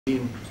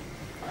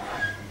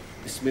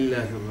بسم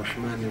الله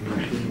الرحمن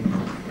الرحيم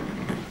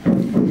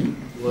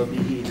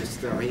وبه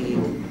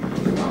نستعين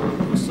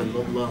وصلى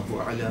الله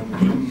على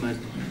محمد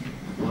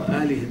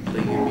وآله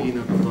الطيبين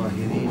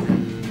الطاهرين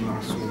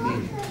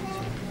المعصومين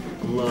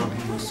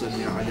اللهم صل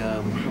على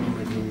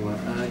محمد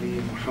وآل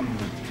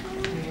محمد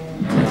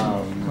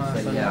اللهم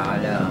صل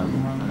على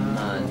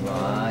محمد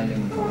وآل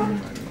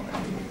محمد.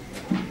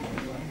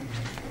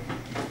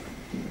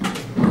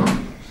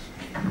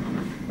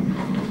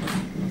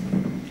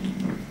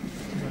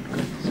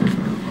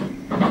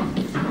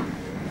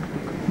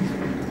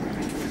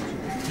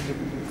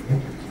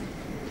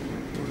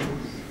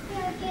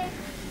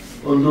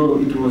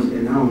 Although it was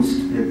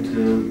announced that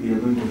we are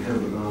going to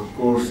have a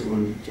course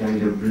on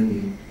child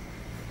upbringing,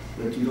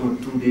 but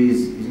 2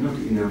 days is not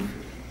enough.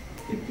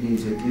 It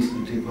needs it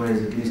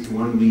requires at least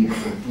 1 week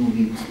or 2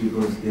 weeks,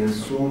 because there are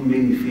so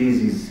many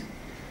phases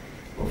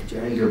of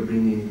child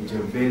upbringing which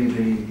are very,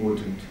 very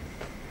important.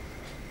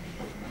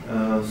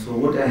 So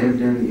what I have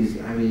done is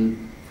I will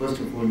first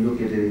of all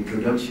look at an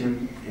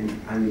introduction, and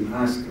I will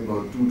ask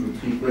about 2 to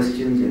 3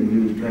 questions, and we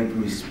will try to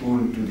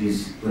respond to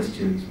these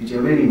questions, which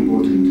are very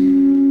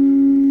important,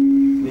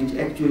 which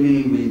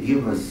actually will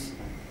give us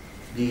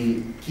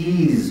the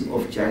keys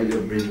of child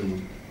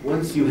upbringing.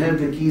 Once you have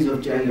the keys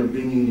of child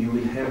upbringing, you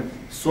will have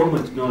so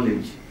much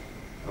knowledge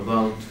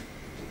about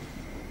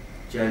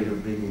child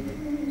upbringing.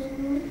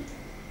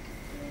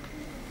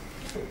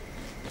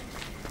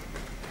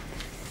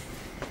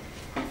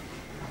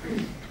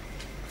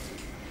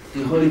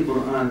 The Holy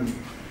Quran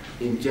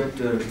in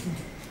chapter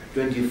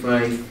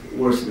 25,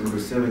 verse number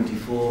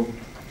 74,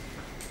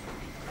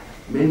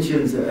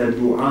 mentions a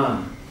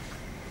dua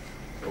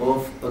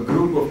of a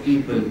group of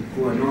people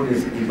who are known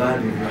as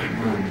Ibadur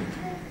Rahman.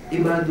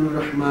 Ibadur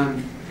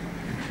Rahman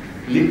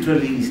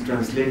literally is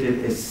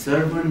translated as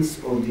servants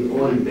of the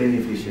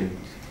all-beneficent.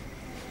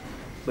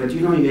 But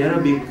in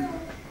Arabic,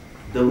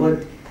 the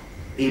word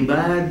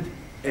Ibad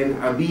and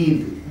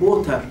Abid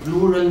both are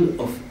plural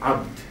of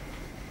Abd.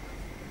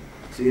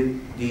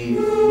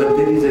 But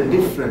there is a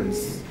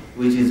difference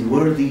which is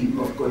worthy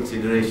of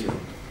consideration,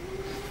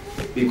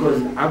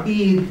 because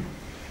Abid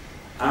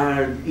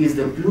is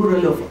the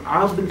plural of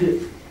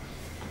Abd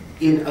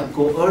in a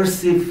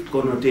coercive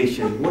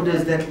connotation. What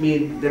does that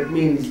mean? That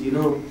means,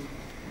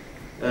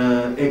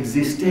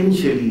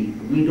 existentially,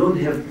 we don't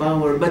have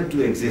power but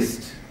to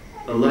exist.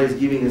 Allah is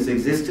giving us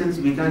existence.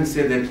 We can't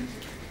say that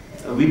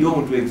we don't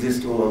want to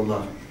exist, oh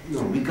Allah.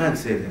 No, we can't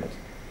say that.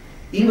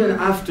 Even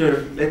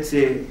after, let's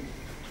say,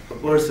 a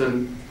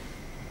person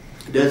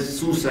does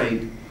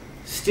suicide,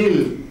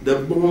 still the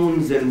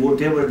bones and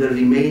whatever the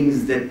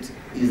remains that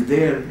is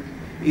there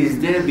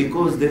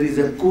because there is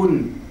a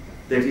kun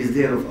that is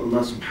there of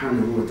Allah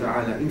subhanahu wa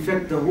ta'ala. In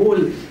fact, the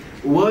whole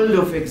world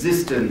of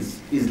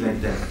existence is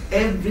like that.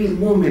 Every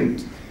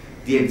moment,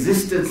 the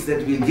existence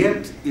that we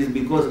get is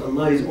because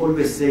Allah is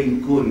always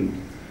saying kun.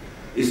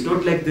 It's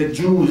not like the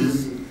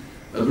Jews,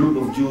 a group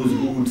of Jews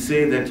who would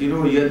say that,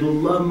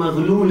 Yadullah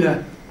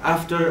maghlula,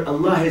 after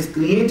Allah has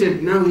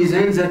created, now His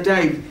hands are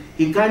tied,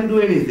 He can't do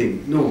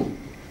anything. No.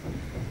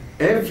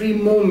 Every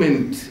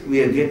moment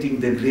we are getting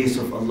the grace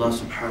of Allah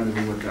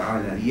subhanahu wa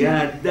ta'ala.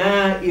 Ya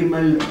da'im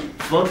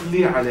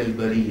al-fadli ala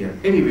al-bariyya.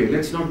 Anyway,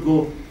 let's not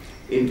go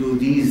into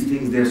these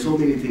things. There are so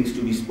many things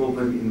to be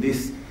spoken in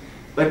this.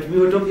 But we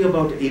were talking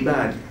about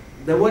ibad.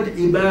 The word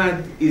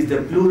ibad is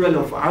the plural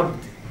of abd.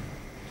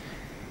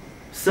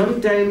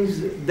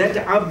 Sometimes that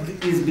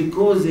abd is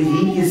because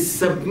he is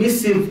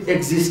submissive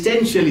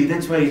existentially.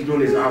 That's why he's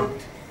known as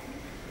abd.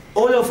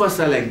 All of us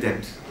are like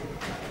that.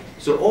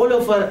 So all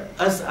of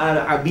us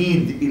are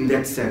abid in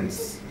that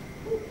sense.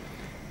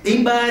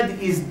 Ibad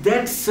is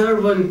that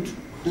servant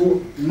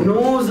who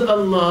knows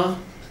Allah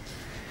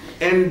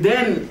and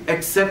then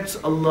accepts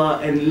Allah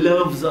and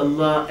loves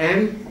Allah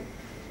and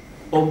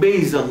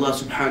obeys Allah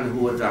subhanahu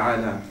wa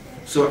ta'ala.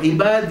 So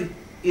ibad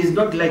is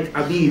not like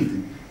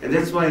abid. And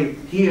that's why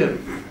here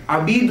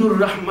Abidur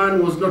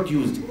Rahman was not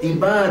used.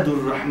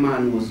 Ibadur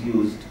Rahman was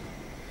used.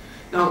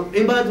 Now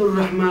Ibadur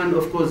Rahman,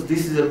 of course,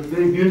 this is a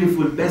very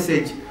beautiful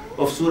passage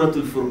of Surah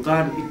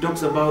Al-Furqan. It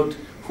talks about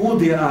who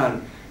they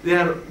are. They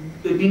are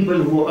the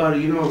people who are,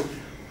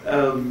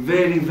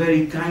 very,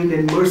 very kind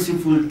and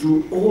merciful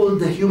to all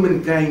the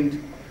humankind.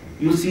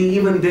 You see,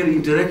 even their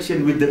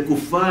interaction with the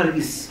kuffar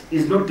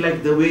is not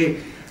like the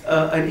way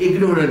an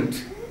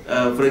ignorant,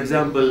 for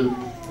example,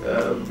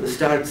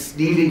 starts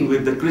dealing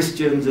with the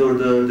Christians or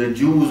the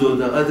Jews or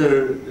the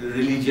other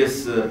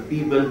religious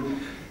people.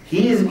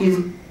 He is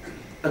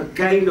a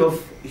kind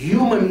of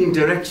human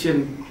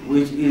interaction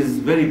which is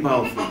very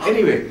powerful.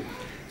 Anyway,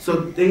 so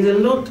there is a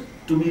lot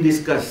to be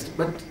discussed,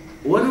 but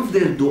one of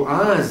their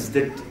du'as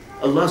that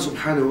Allah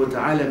subhanahu wa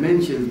ta'ala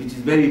mentions, which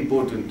is very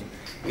important,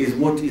 is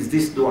what is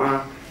this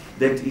du'a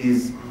that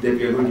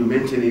we are going to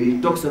mention, and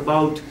it talks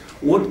about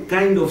what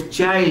kind of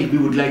child we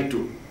would like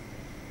to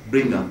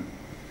bring up.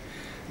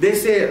 They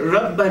say,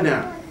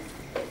 Rabbana,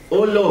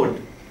 O Lord,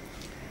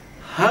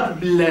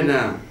 hab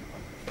lana,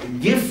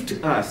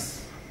 gift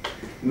us,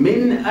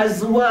 min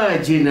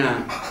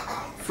azwajina,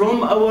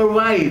 from our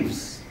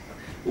wives,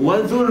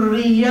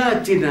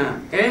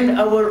 وَذُرِّيَّاتِنَا, and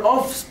our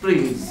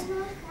offsprings,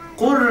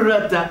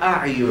 قُرَّةَ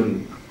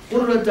أَعْيُنٍ.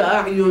 قُرَّةَ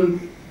أَعْيُنٍ,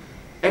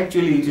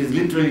 actually it is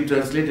literally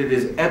translated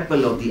as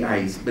apple of the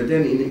eyes. But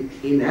then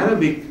in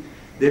Arabic,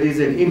 there is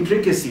an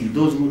intricacy.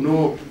 Those who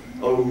know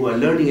or who are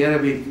learning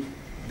Arabic,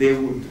 they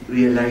would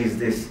realize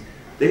this.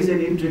 There is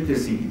an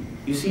intricacy.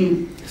 You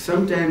see,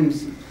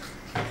 sometimes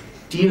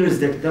tears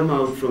that come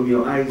out from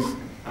your eyes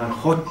are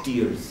hot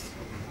tears.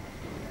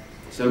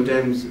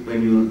 Sometimes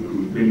when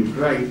you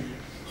cry,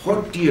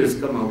 hot tears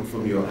come out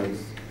from your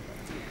eyes.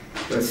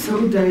 But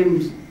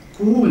sometimes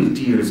cool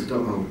tears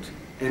come out.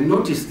 And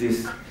notice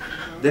this,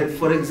 that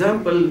for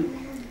example,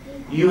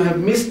 you have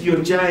missed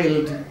your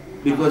child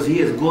because he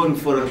has gone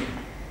for a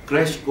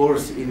crash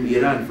course in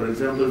Iran, for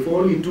example,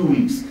 for only 2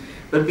 weeks.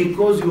 But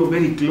because you were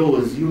very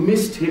close, you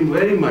missed him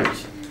very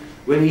much.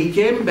 When he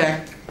came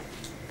back,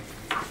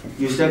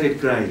 you started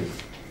crying.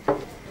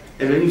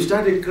 And when you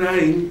started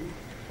crying,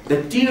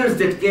 the tears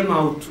that came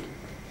out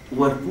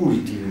were cool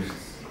tears.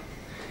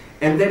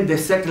 And then they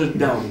settled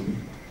down.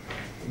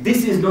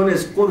 This is known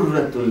as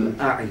Qurratul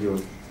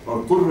A'yun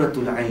or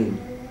Qurratul Ayn.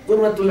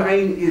 Qurratul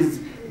Ayn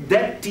is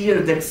that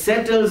tear that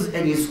settles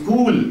and is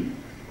cool.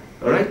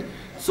 Alright?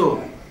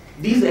 So,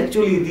 these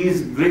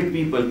great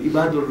people,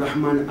 Ibadur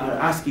Rahman, are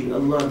asking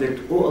Allah that,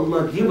 oh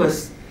Allah, give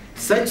us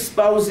such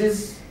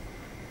spouses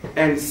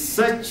and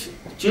such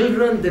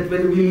children that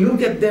when we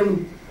look at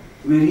them,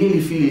 we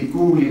really feel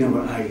cool in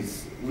our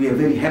eyes. We are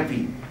very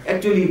happy.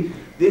 Actually,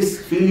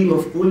 this feeling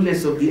of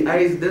coolness of the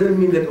eyes doesn't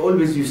mean that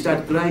always you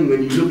start crying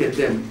when you look at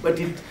them, but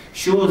it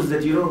shows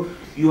that you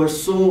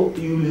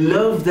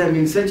love them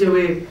in such a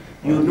way,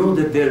 you know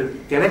that their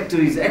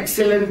character is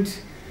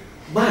excellent.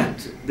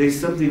 But there is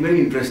something very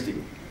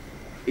interesting.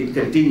 It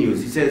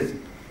continues. It says,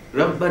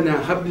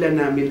 رَبَّنَا هَبْ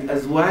لَنَا مِنْ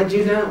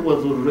أَزْوَاجِنَا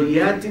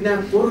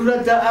وَذُرِّيَّاتِنَا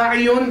قُرَّةَ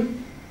أَعْيُنٍ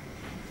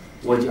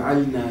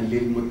وَاجْعَلْنَا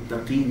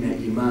لِلْمُتَّقِينَ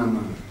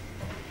إِمَامًا.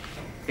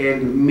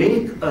 And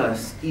make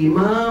us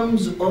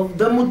imams of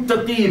the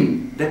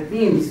muttaqeen. That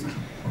means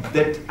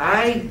that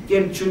I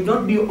should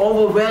not be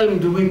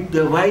overwhelmed with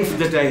the wife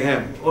that I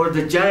have or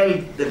the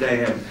child that I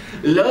have.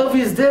 Love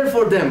is there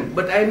for them,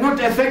 but I'm not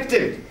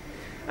affected.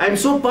 I'm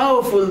so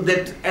powerful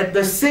that at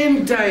the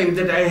same time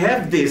that I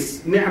have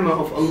this ni'mah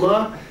of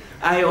Allah,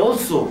 I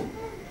also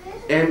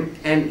am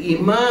an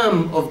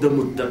imam of the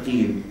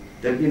muttaqeen.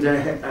 That means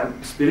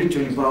I'm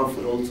spiritually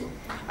powerful also.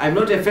 I'm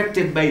not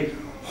affected by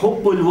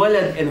hubbul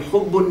walad and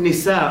hubbul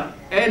nisa,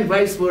 and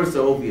vice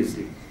versa,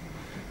 obviously.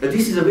 But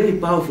this is a very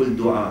powerful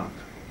dua.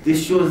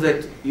 This shows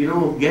that,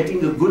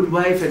 getting a good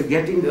wife and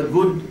getting a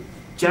good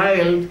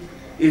child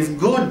is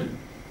good.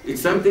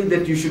 It's something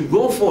that you should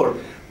go for.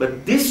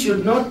 But this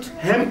should not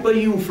hamper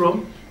you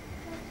from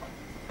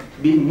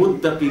being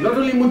muttaqi. Not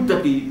only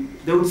muttaqi,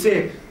 they would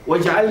say,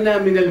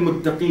 وَجْعَلْنَا مِنَ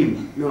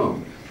الْمُتَّقِينَ.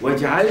 No.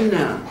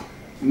 وَجْعَلْنَا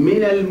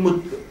مِنَ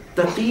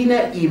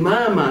الْمُتَّقِينَ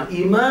إِمَامًا.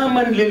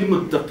 إِمَامًا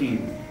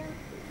لِلْمُتَّقِينَ.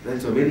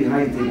 That's a very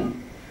high thing.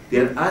 They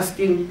are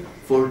asking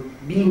for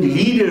being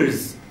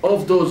leaders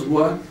of those who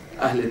are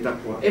Ahle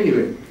Taqwa.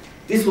 Anyway,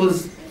 this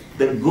was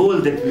the goal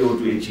that we ought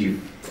to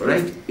achieve,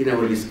 right, in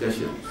our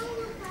discussion.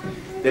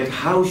 That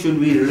how should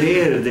we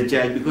rear the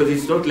child, because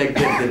it's not like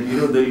that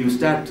you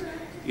start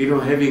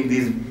having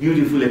these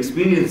beautiful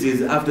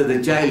experiences after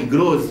the child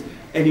grows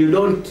and you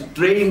don't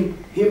train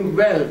him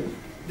well.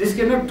 This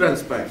cannot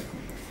transpire.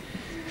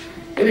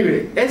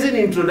 Anyway, as an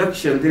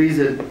introduction, there is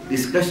a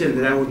discussion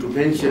that I want to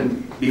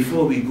mention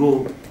before we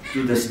go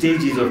to the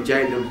stages of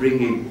child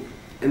upbringing,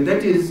 and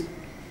that is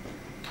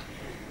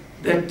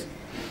that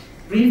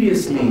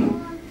previously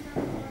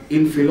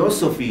in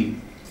philosophy,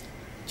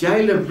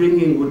 child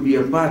upbringing would be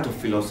a part of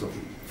philosophy.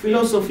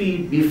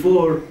 Philosophy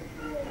before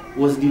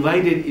was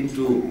divided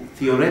into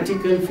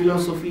theoretical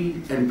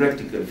philosophy and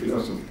practical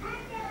philosophy.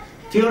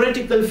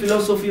 Theoretical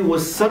philosophy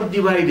was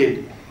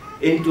subdivided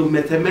into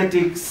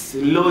mathematics,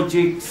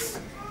 logics,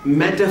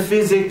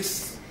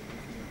 metaphysics,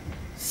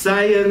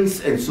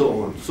 science, and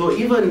so on. So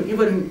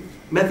even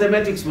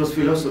mathematics was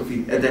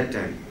philosophy at that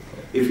time.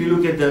 If you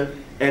look at the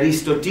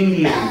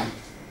Aristotelian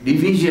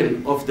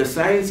division of the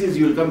sciences,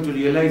 you'll come to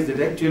realize that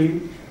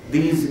actually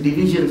these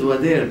divisions were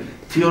there.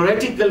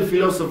 Theoretical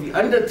philosophy,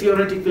 under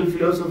theoretical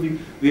philosophy,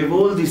 we have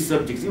all these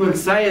subjects. Even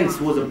science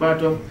was a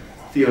part of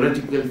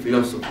theoretical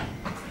philosophy.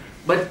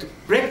 But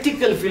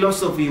practical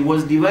philosophy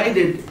was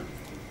divided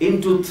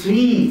into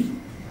 3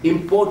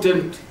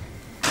 important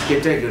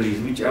categories,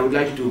 which I would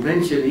like to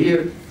mention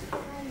here.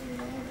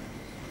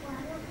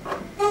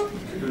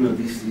 I don't know if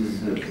this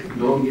is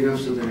long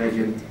enough so that I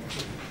can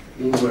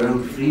move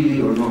around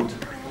freely or not.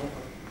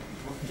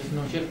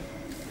 No, Sheikh.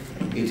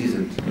 It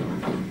isn't.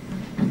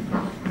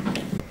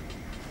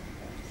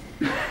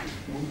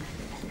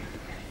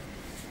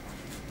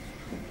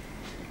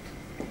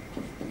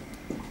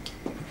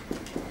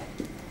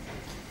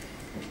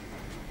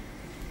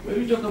 When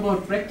we talk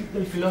about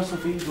practical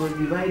philosophy, it was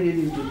divided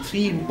into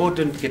 3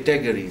 important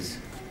categories.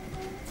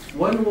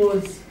 One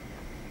was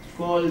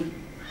called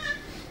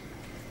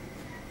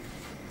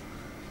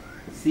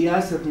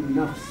Siyasatul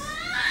Nafs.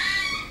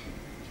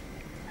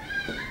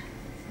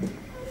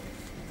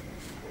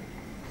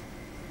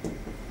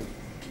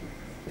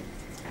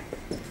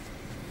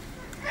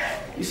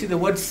 see the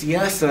word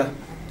siyasa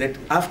that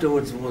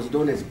afterwards was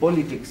known as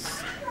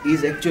politics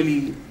is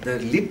actually the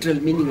literal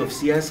meaning of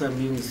siyasa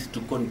means to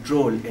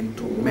control and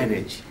to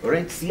manage. All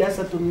right,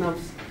 siyasatun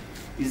nafs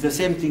is the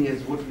same thing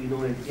as what we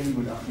know as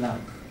ilmul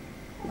akhlaq.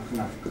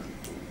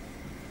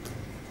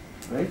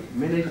 Right,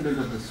 management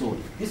of the soul.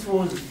 This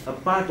was a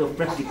part of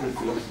practical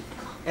philosophy,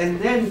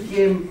 and then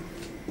came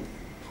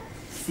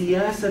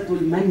siyasatul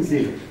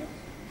manzil.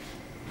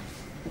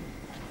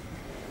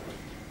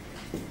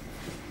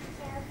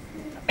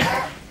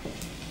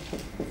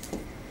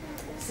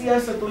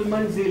 Siyasatul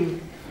manzil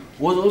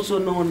was also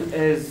known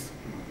as,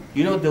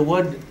 you know, the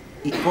word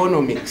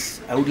economics.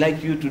 I would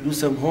like you to do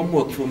some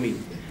homework for me.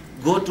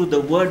 Go to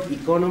the word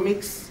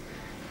economics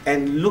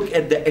and look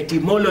at the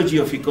etymology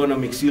of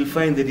economics. You'll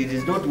find that it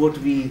is not what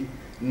we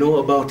know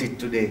about it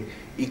today.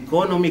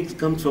 Economics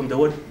comes from the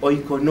word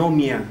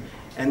oikonomia,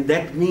 and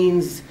that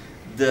means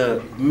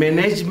the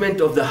management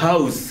of the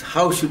house.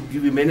 How should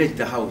we manage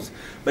the house?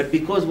 But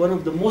because one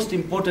of the most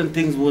important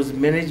things was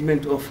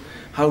management of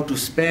how to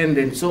spend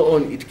and so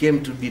on, it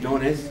came to be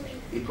known as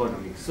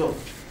economics. So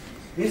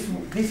this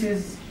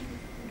is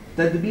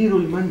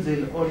tadbirul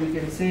manzil, or you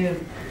can say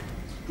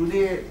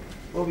today,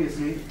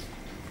 obviously,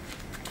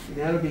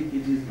 in Arabic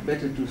it is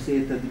better to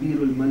say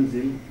tadbirul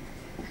manzil.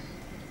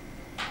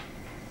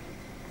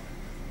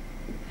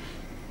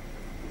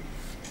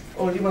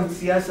 Or even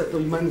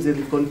siyasatul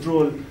manzil,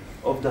 control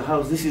of the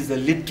house. This is the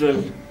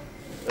literal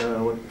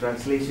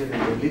translation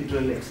and the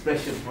literal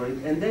expression for it.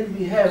 And then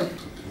we have,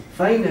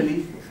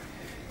 finally,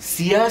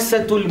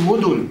 siyasatul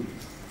mudun.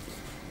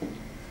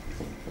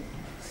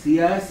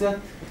 Siyasat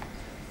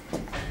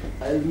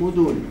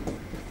al-mudun,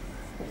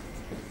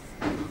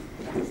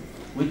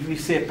 which we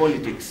say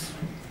politics.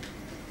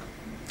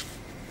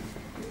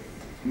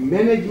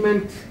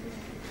 Management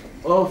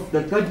of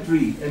the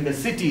country and the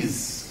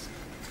cities.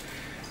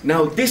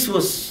 Now this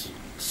was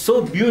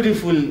so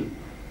beautiful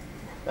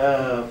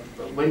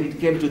when it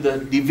came to the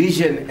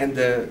division and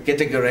the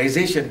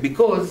categorization,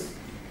 because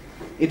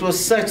it was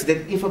such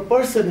that if a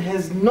person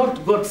has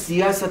not got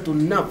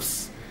siyasatul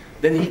nafs,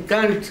 then he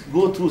can't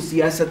go through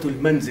siyasatul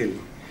manzil.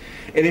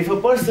 And if a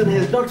person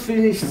has not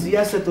finished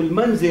siyasatul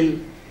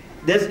manzil,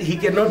 then he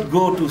cannot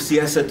go to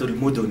siyasatul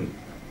mudun.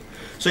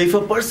 So if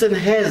a person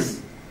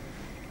has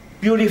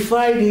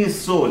purified his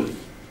soul,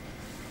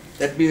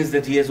 that means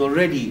that he has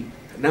already,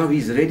 now he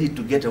is ready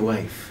to get a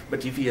wife.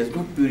 But if he has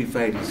not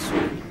purified his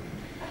soul,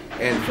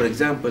 and for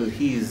example,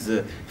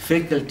 his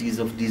faculties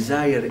of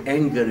desire,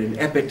 anger, and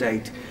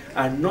appetite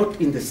are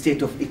not in the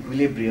state of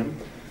equilibrium,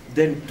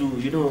 then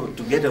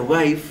to get a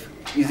wife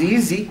is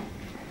easy,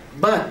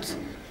 but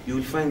you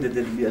will find that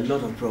there will be a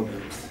lot of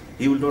problems.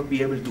 He will not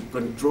be able to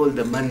control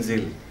the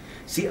manzil.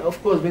 See, of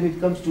course, when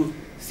it comes to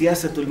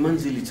siyasatul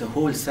manzil, it's a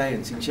whole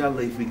science.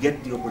 Inshallah, if we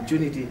get the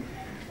opportunity,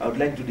 I would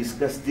like to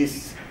discuss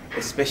this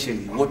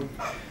especially.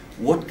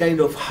 What kind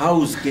of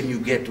house can you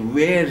get?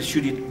 Where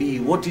should it be?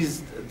 What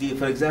is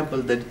for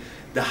example,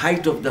 the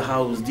height of the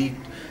house,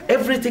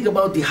 everything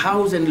about the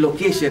house and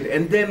location,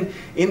 and then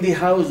in the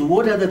house,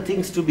 what are the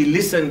things to be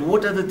listened,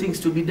 what are the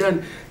things to be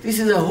done. This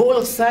is a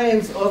whole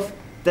science of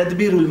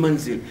tadbirul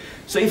manzil.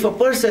 So if a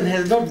person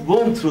has not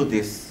gone through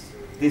this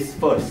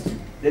first,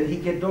 then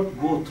he cannot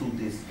go through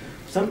this.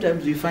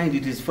 Sometimes we find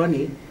it is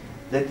funny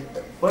that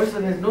a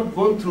person has not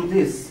gone through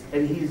this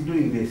and he is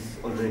doing this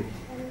already.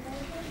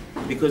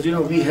 Because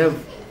we have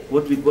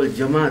what we call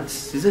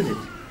jamats, isn't it?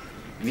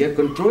 We are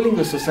controlling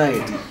a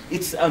society.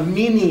 It's a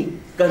mini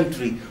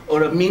country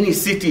or a mini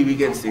city, we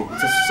can say.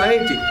 It's a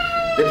society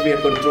that we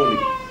are controlling.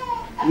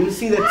 You will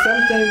see that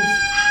sometimes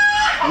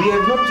we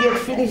have not yet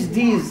finished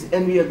these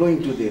and we are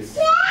going to this.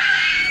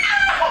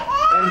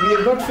 And we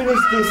have not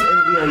finished this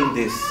and we are in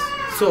this.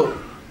 So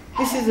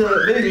this is a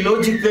very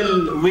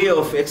logical way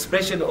of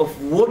expression of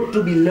what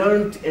to be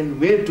learned and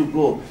where to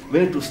go,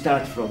 where to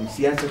start from.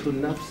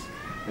 Siyasatul nafs,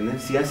 and then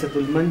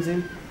siyasatul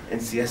manzil, and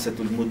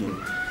siyasatul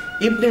mudun.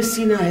 Ibn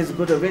Sina has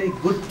got a very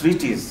good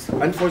treatise.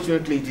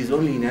 Unfortunately, it is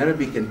only in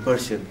Arabic and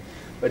Persian.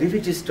 But if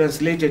it is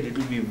translated, it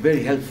will be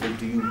very helpful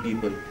to you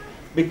people.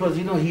 Because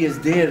he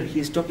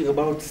is talking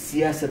about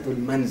siyasatul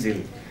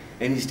manzil.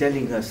 And he's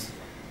telling us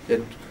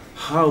that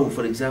how,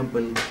 for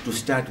example, to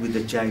start with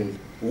the child.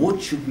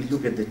 What should we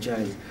look at the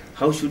child?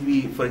 How should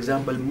we, for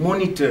example,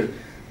 monitor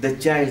the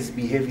child's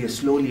behavior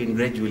slowly and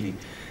gradually?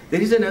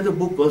 There is another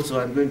book also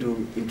I'm going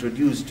to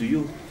introduce to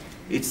you.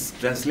 It's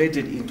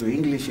translated into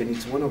English and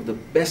it's one of the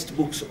best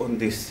books on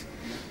this.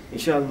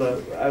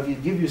 Inshallah, I will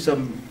give you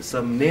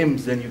some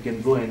names, then you can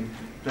go and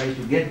try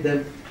to get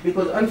them.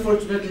 Because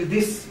unfortunately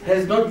this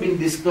has not been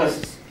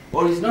discussed,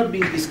 or is not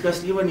being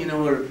discussed even in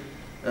our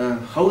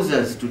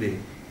houses today.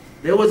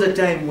 There was a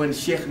time when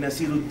Sheikh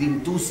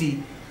Nasiruddin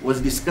Tusi was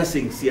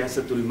discussing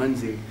siyasatul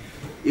manzil.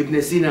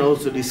 Ibn Sina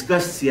also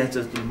discussed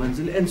siyasatul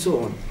manzil, and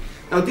so on.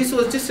 Now this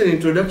was just an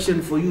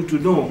introduction for you to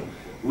know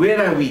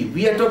where are we.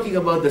 We are talking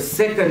about the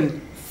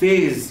second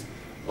phase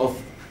of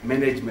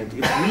management.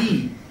 If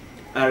we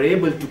are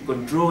able to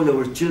control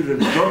our children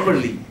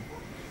properly,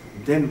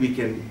 then we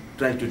can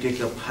try to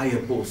take up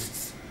higher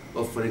posts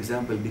of, for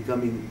example,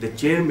 becoming the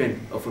chairman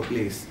of a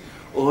place,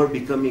 or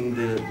becoming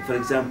the, for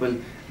example,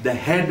 the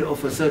head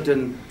of a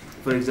certain,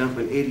 for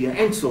example, area,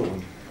 and so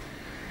on.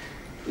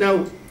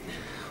 Now,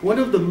 one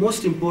of the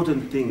most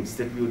important things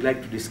that we would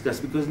like to discuss,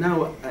 because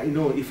now I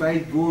know if I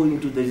go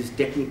into these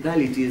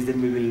technicalities,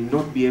 then we will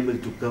not be able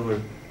to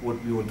cover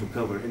what we want to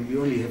cover, and we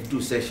only have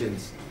 2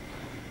 sessions.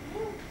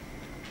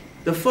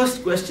 The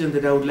first question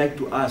that I would like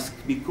to ask,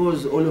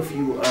 because all of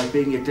you are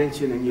paying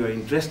attention and you are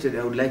interested,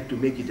 I would like to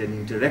make it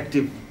an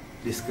interactive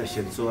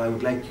discussion. So I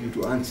would like you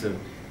to answer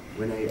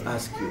when I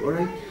ask you, all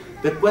right?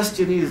 The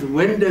question is,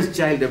 when does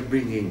child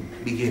upbringing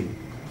begin?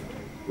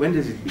 When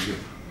does it begin?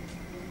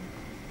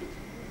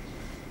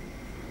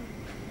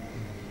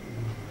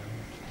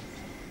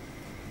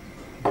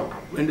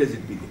 When does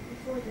it begin?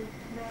 Before the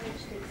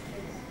marriage takes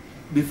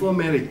place. Before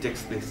marriage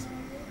takes place.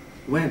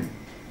 When?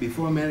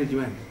 Before marriage,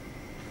 when?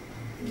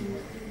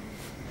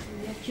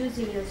 You're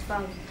choosing your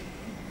spouse.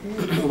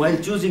 While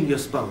choosing your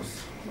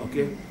spouse,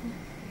 okay?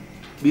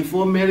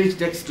 Before marriage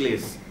takes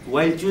place,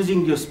 while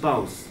choosing your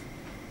spouse,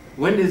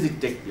 when does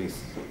it take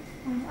place?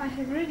 I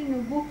have read in a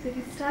book that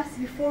it starts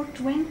before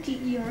 20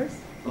 years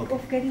Okay.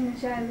 of getting a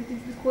child. It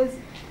is because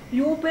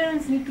your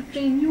parents need to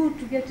train you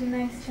to get a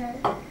nice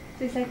child.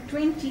 So it's like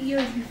 20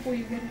 years before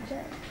you get a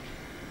child.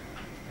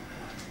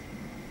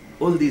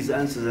 All these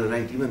answers are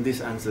right. Even this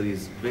answer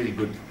is very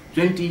good.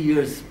 20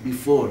 years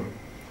before.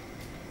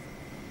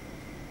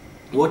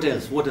 What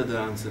else? What other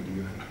answer do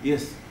you have?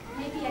 Yes?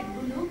 Maybe at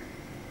Bulugh.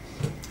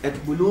 At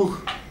Bulugh?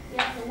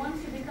 Yeah, so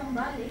once you become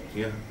Baligh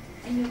Yeah.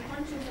 and you're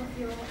conscious of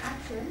your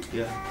actions,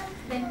 Yeah.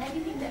 then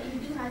everything that you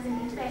do has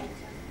an effect,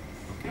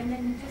 and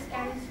then it just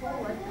carries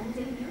forward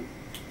until you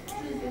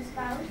choose your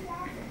spouse,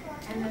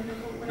 and then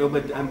No,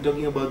 but I'm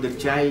talking about the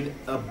child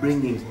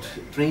upbringing,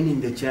 training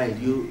the child.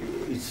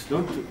 It's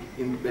not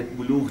at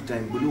Bulugh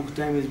time. Bulugh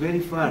time is very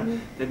far.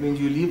 That means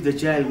you leave the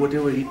child,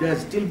 whatever he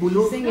does, till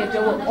Bulugh. Sing it,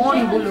 our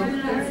own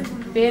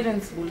Bulugh,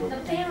 parents' Bulugh. the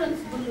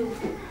parents Bulugh.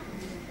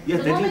 Yeah,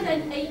 The that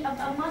moment is.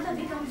 a mother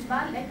becomes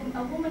Baligh,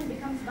 a woman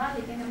becomes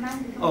Baligh, and a man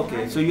becomes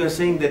Okay, Baligh. so you are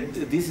saying that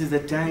this is the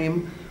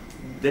time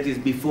that is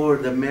before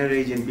the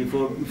marriage and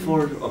before.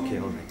 Okay,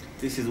 all right.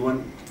 This is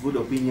one good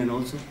opinion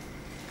also.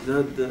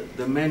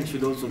 The man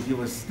should also give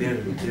us their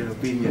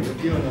opinion.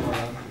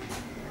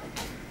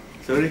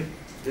 Sorry?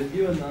 They've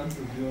given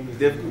answers.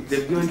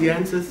 They've given the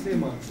answers?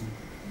 Same answer.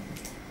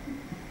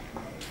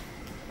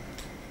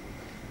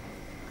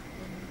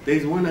 There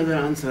is one other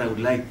answer I would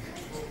like.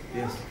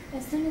 Yes.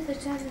 As soon as the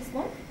child is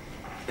born?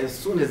 As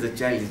soon as the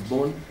child is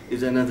born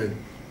is another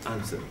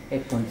answer.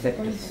 At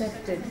concepted.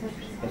 Concepted.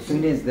 As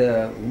soon as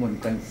the woman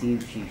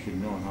conceives, she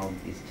should know how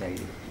this child is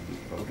to be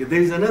brought. Okay,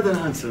 there is another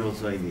answer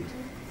also I need.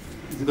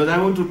 Because I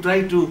want to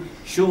try to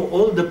show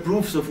all the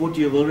proofs of what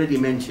you have already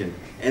mentioned.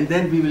 And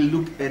then we will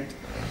look at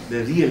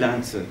the real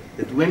answer.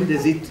 That when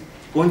does it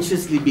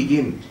consciously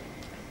begin?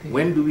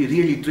 When do we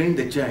really train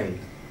the child?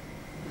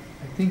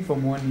 I think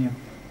from 1 year,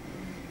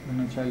 when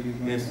a child is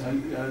born. Yes.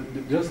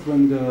 Just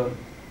when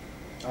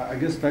I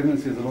guess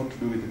pregnancy has a lot to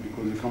do with it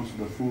because it comes to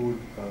the food.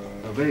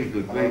 Oh, very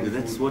good, very good.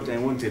 That's what I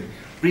wanted.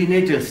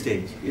 Prenatal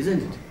stage,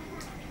 isn't it?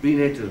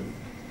 Prenatal.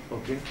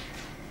 Okay.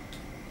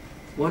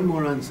 One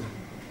more answer.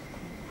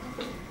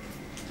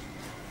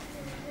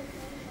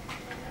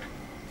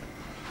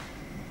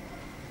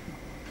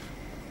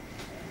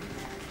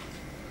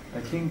 I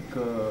think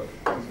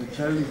if the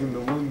child is in the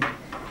womb,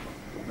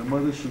 the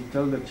mother should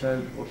tell the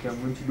child, okay, I'm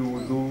going to do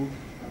wudu,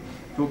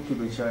 talk to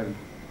the child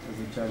as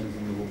the child is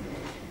in the womb.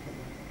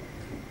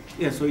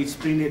 Yeah, so it's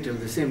prenatal,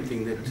 the same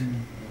thing that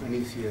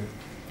Anicia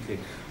said.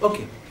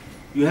 Okay.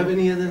 You have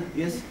any other?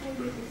 Yes?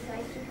 Before you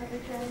decide to have a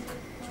child.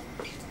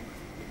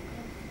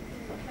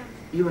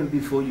 Even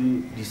before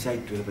you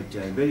decide to have a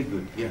child. Very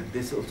good. Yeah,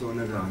 there's also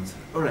another answer.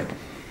 All right.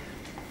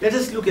 Let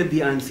us look at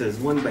the answers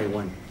one by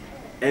one.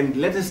 And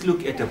let us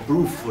look at a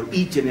proof for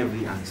each and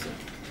every answer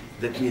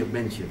that we have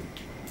mentioned.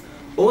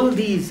 All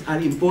these are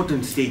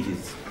important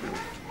stages.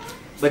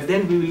 But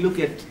then we will look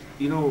at,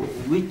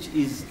 which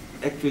is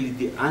actually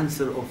the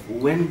answer of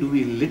when do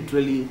we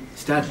literally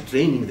start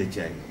training the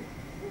child.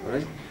 All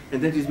right?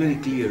 And that is very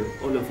clear.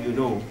 All of you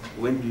know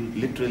when do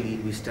literally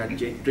we start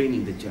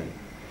training the child.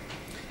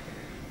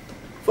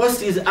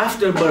 First is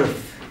after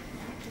birth.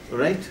 All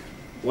right?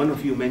 One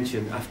of you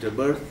mentioned after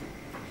birth.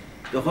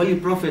 The Holy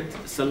Prophet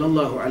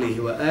sallallahu alaihi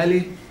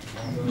wasallam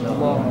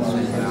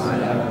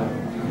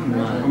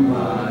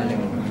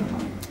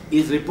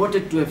is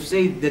reported to have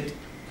said that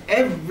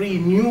every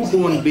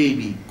newborn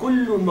baby,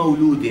 kullu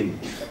mawludin,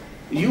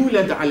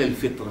 yulad ala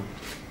al-fitra.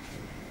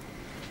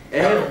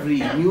 Every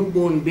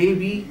newborn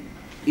baby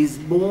is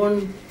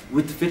born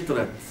with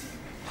fitrat,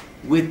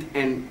 with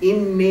an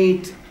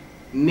innate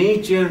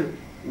nature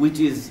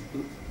which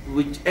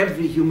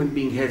every human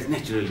being has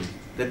naturally.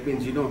 That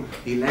means,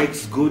 he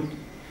likes good,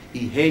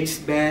 he hates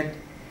bad,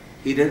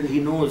 he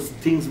knows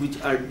things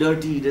which are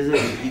dirty, he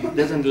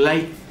doesn't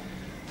like,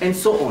 and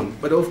so on.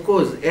 But of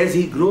course, as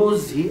he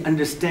grows, he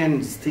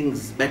understands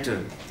things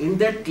better. In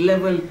that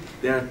level,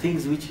 there are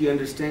things which he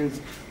understands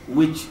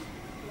which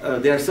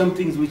there are some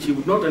things which he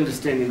would not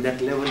understand in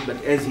that level,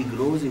 but as he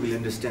grows, he will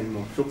understand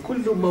more. So,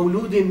 كل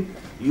مولود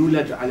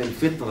يولد على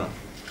الفطرة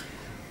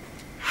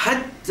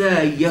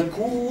حتى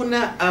يكون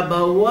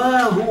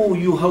أبواه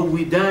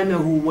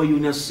يهودانه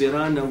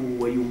وينصرانه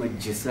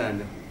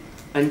ويمجسانه,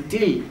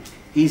 until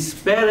his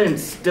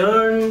parents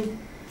turn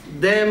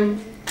them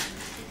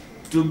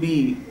to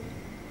be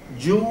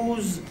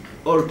Jews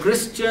or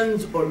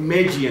Christians or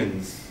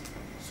Magians.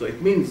 So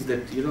it means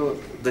that, you know,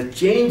 the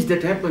change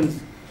that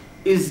happens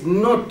is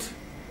not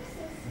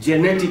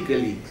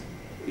genetically.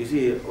 You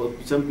see, or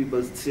some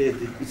people say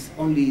that it's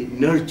only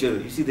nurture.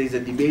 You see, there is a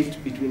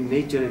debate between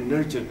nature and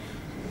nurture.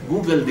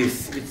 Google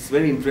this, it's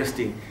very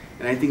interesting.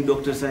 And I think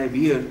Dr. Saib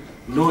here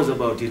knows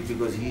about it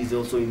because he is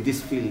also in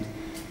this field.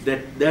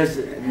 That does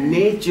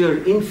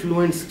nature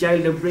influence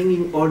child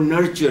upbringing or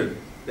nurture?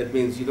 That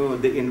means, you know,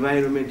 the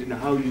environment and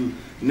how you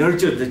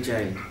nurture the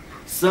child.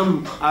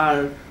 Some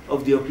are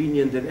of the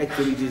opinion that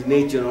actually it is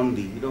nature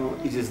only. You know,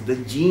 it is the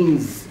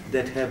genes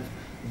that have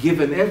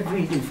given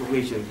every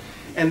information.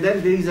 And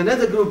then there is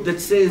another group that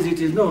says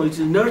it is no, it is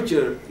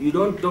nurture. You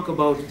don't talk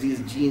about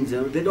these genes,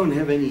 they don't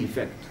have any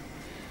effect.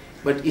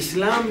 But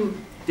Islam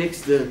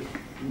takes the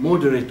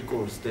moderate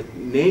course, that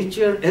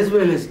nature as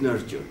well as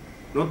nurture.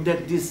 Not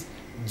that these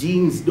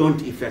genes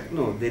don't affect,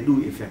 no, they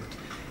do affect.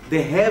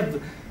 They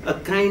have a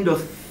kind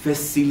of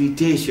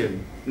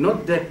facilitation,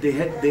 not that they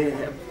have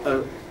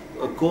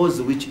a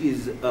cause which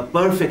is a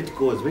perfect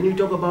cause. When you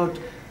talk about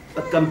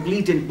a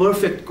complete and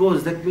perfect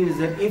cause, that means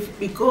that if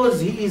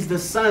because he is the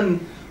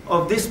son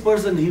of this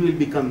person, he will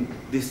become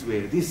this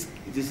way. This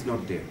is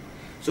not there.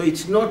 So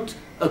it's not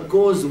a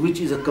cause which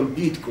is a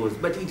complete cause,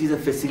 but it is a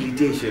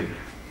facilitation.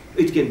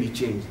 It can be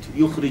changed.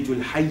 يُخْرِجُ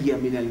الْحَيَّ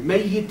مِنَ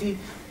الْمَيِّتِ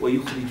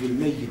وَيُخْرِجُ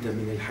الْمَيِّتَ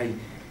مِنَ الْحَيِّ.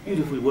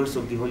 Beautiful verse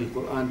of the Holy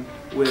Quran,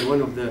 where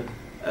one of the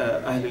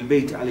Ahlul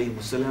Bayt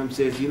alayhi salam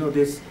says, you know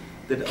this,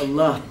 that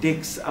Allah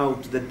takes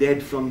out the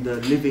dead from the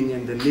living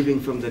and the living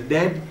from the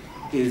dead,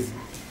 is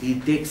He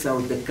takes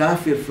out the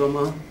kafir from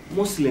a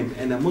Muslim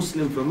and a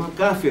Muslim from a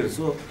kafir.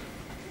 So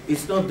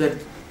it's not that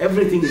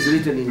everything is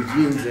written in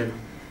genes,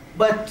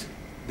 but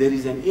there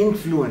is an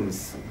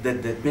influence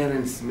that the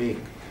parents make,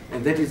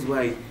 and that is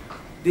why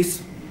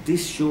this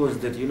shows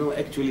that, you know,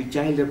 actually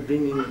child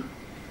upbringing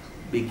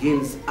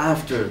begins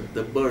after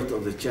the birth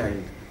of the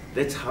child.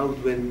 That's how,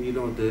 when, you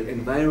know, the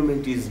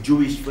environment is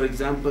Jewish, for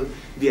example,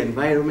 the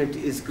environment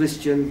is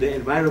Christian, the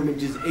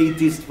environment is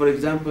atheist, for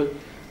example,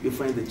 you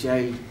find the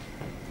child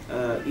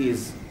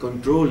is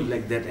controlled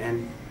like that,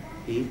 and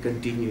he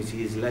continues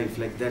his life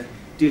like that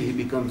till he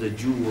becomes a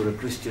Jew or a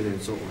Christian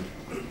and so on.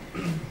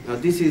 Now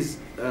this is,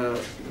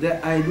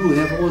 I do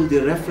have all the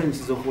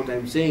references of what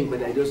I'm saying,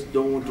 but I just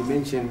don't want to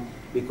mention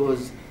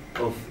because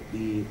of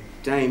the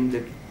time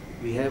that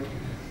we have.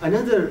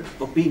 Another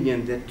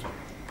opinion that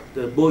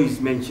the boys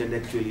mentioned,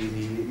 actually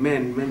the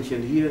men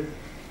mentioned here,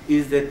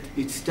 is that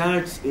it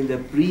starts in the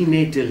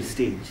prenatal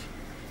stage.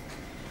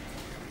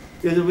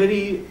 There's a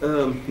very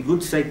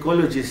good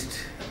psychologist,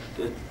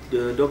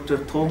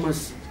 Dr.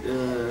 Thomas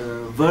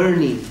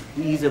Verney.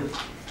 He is a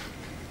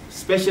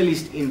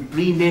specialist in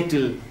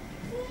prenatal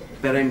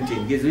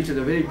parenting. He has written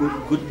a very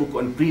good book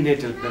on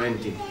prenatal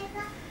parenting.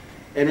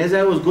 And as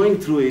I was going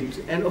through it,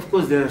 and of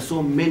course there are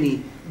so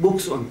many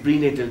books on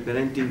prenatal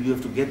parenting, you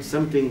have to get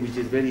something which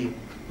is very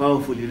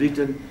powerfully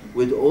written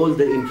with all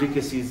the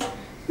intricacies.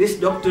 This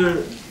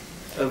Dr.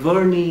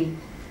 Verney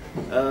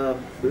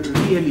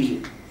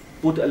really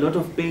put a lot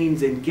of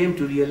pains and came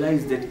to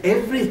realize that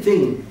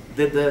everything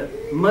that the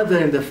mother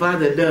and the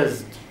father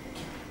does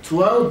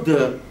throughout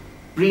the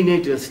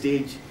prenatal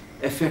stage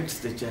affects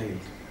the child.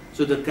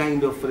 So the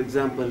kind of, for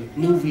example,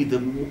 movie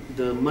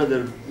the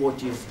mother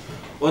watches,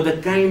 or the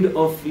kind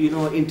of, you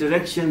know,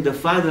 interaction the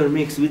father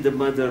makes with the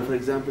mother, for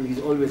example, he's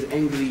always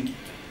angry,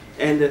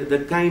 and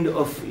the kind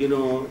of, you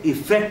know,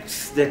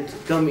 effects that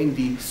come in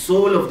the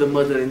soul of the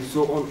mother and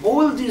so on,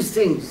 all these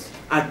things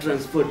are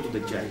transferred to the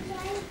child.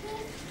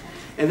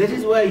 And that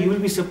is why you will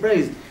be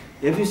surprised.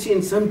 Have you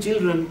seen some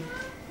children,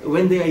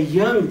 when they are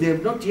young, they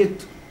have not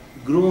yet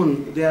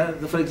grown, they are,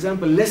 for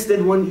example, less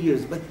than 1 year,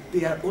 but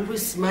they are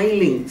always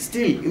smiling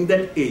still in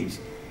that age.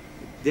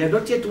 They are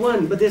not yet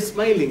 1, but they are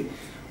smiling.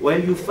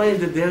 While you find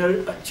that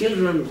there are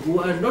children who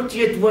are not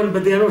yet 1,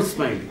 but they are not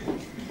smiling.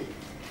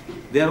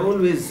 They are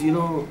always, you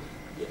know,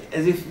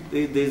 as if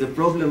there is a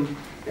problem,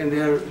 and they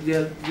are,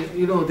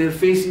 you know, their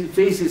face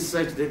is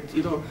such that,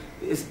 you know,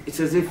 it's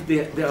as if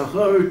they are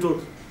hurt,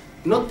 or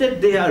not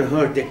that they are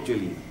hurt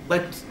actually,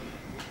 but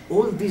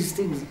all these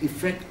things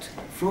affect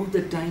from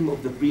the time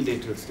of the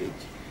prenatal stage.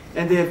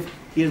 And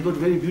he has got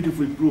very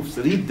beautiful proofs.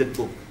 Read that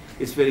book,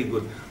 it's very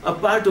good. A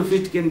part of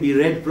it can be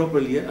read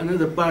properly,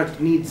 another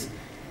part needs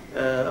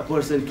a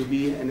person to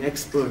be an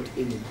expert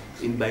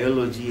in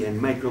biology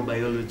and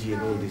microbiology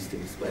and all these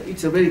things. But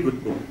it's a very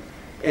good book.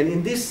 And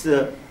in this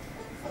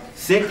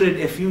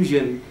sacred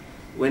effusion,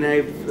 when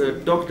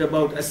I've talked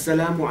about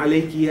Assalamu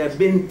alayki ya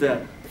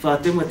binta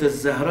Fatimat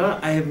al-Zahra,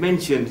 I have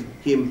mentioned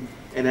him,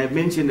 and I've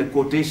mentioned a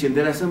quotation.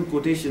 There are some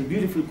quotations,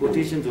 beautiful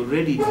quotations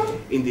already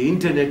in the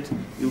internet.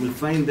 You will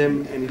find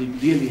them and it will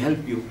really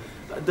help you.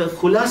 the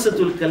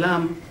khulasatul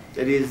kalam,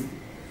 that is,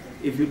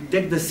 if you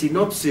take the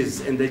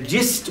synopsis and the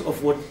gist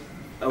of what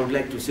I would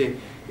like to say,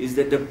 is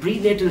that the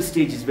prenatal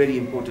stage is very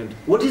important.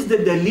 What is the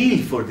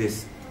dalil for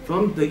this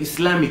from the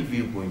Islamic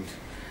viewpoint?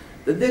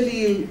 The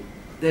dalil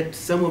that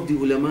some of the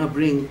ulama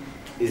bring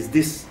is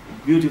this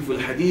beautiful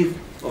hadith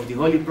of the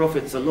Holy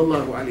Prophet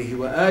sallallahu alaihi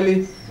wa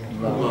alihi.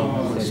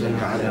 Allahumma salli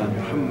ala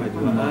Muhammad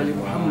wa ali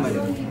Muhammad.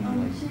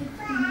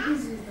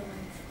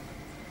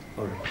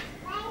 All right.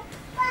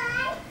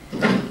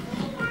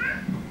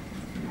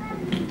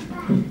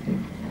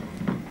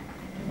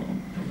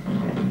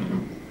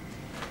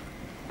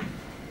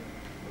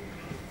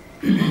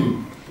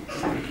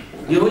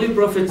 The Holy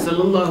Prophet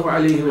sallallahu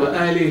alaihi wa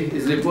alihi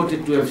is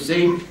reported to have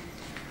said,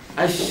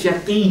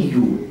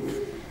 "Ash-shaqiyyu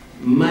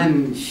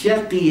man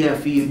shaqiya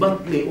fi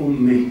batni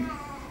ummih,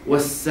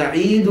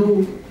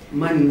 was-sa'idu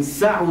man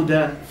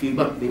sa'uda fi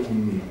batni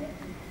ummih."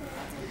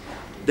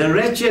 The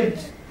wretched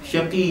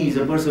shaqi is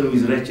a person who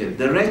is wretched.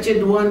 The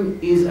wretched one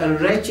is a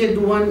wretched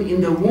one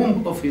in the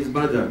womb of his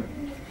mother,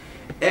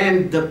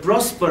 and the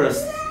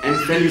prosperous and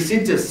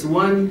felicitous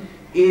one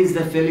is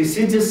the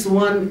felicitous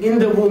one in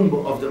the womb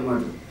of the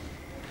mother.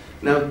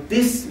 Now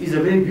this is a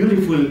very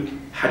beautiful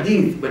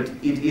hadith, but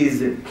it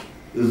is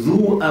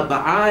ذو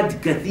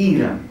أبعاد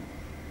كثيرة.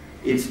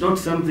 It's not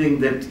something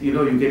that you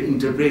can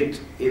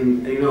interpret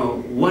in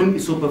one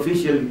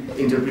superficial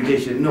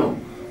interpretation. No,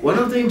 one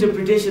of the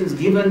interpretations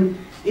given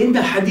in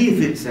the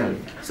hadith itself.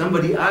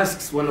 Somebody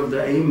asks one of the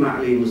Aimma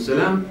alayhi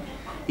salam,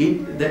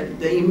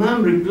 the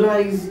Imam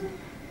replies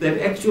that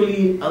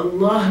actually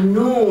Allah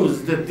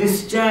knows that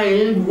this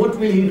child, what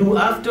will he do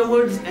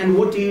afterwards and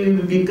what he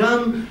will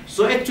become.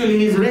 So actually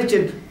he is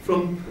wretched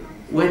from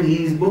when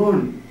he is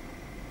born,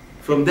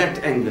 from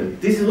that angle.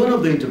 This is one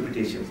of the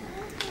interpretations.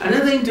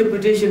 Another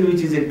interpretation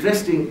which is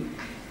interesting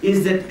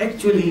is that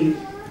actually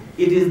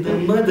it is the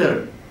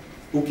mother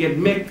who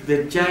can make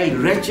the child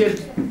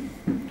wretched,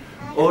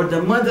 or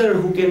the mother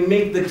who can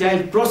make the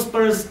child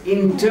prosperous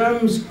in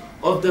terms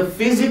of the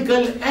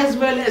physical as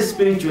well as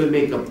spiritual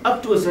makeup,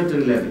 up to a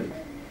certain level.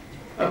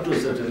 Up to a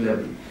certain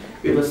level.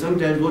 Because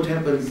sometimes what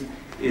happens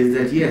is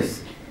that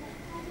yes,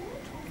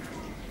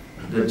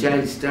 the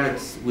child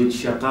starts with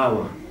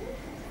shaqawa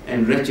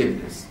and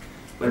wretchedness,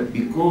 but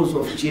because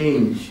of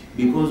change,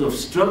 because of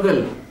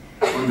struggle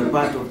on the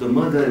part of the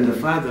mother and the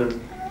father,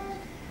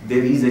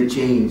 there is a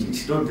change.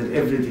 It's not that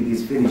everything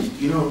is finished.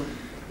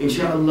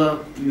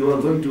 Inshallah, you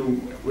are going to,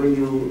 when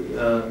you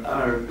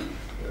are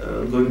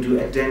going to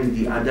attend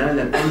the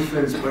Adala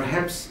conference,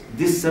 perhaps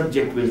this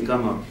subject will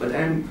come up. But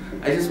I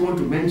just want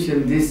to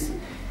mention this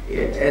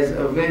as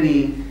a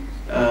very,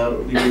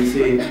 we can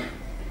say,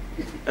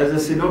 as a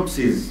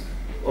synopsis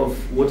of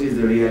what is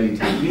the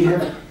reality. We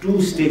have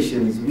two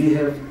stations. We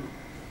have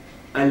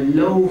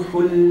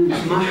Lawhul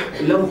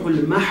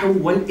Mahu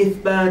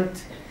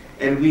wal-Ithbat,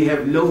 and we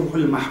have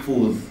Lawhul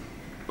Mahfuz.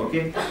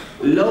 Okay?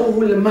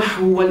 Lawhul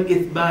Mahu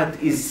wal-Ithbat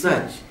is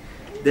such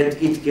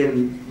that it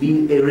can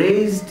be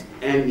erased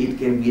and it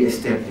can be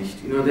established.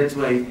 That's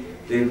why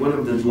one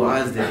of the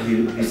du'as that we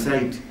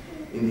recite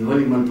in the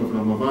holy month of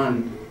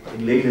Ramadan,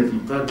 in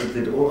Laylatul Qadr,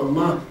 that, "Oh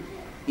Allah,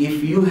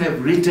 if you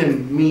have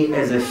written me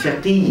as a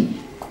shaqi,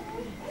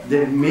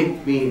 then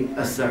make me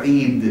a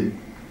sa'id."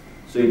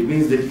 So it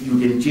means that you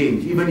can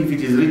change, even if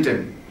it is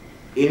written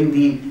in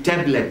the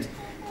tablet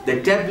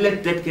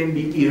that can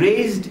be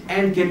erased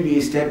and can be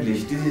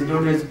established. This is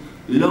known as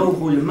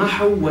Lawhul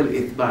Mahu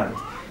wal-Ithbat.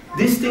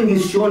 This thing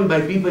is shown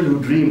by people who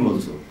dream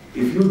also.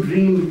 If you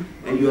dream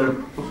and you are a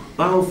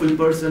powerful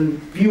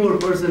person, pure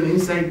person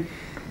inside,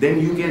 then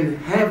you can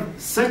have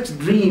such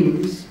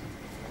dreams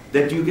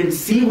that you can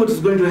see what is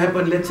going to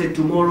happen, let's say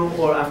tomorrow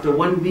or after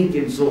 1 week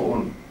and so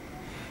on.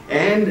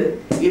 And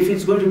if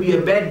it's going to be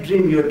a bad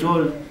dream, you're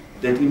told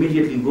that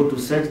immediately go to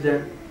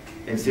sajda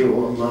and say,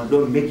 "Oh Allah,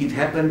 don't make it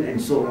happen,"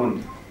 and so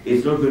on.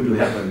 It's not going to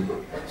happen.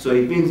 So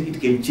it means it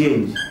can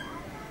change.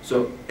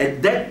 So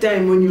at that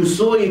time when you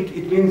saw it,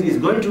 it means it's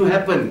going to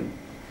happen.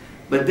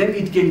 But then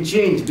it can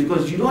change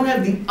because you don't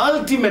have the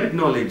ultimate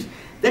knowledge.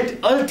 That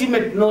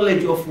ultimate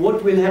knowledge of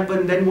what will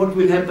happen, then what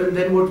will happen,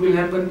 then what will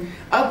happen,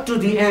 up to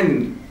the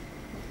end.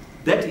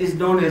 That is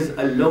known as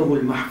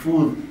Allahul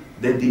Mahfuz,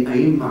 that the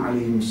Aimma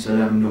alayhim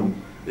salam know.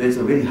 That's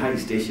a very high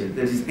station.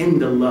 That is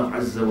in Allah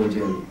Azza wa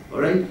Jal.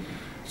 Alright?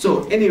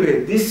 So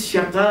anyway, this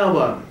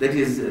shaqawa, that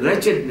is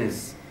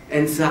wretchedness,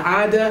 and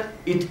sa'ada,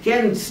 it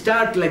can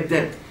start like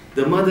that.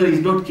 The mother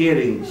is not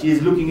caring. She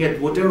is looking at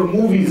whatever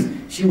movies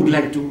she would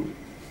like to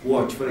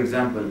watch, for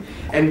example,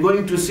 and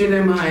going to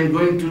cinema and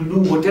going to do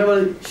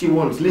whatever she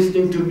wants,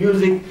 listening to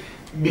music,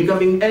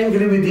 becoming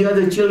angry with the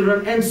other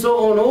children, and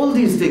so on, all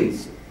these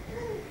things.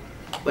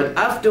 But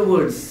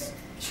afterwards,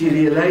 she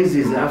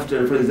realizes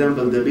after, for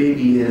example, the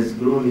baby has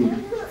grown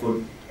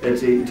for,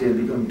 let's say, it has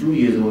become 2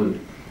 years old,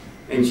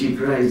 and she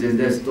cries and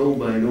does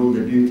tawbah and all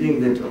that. Do you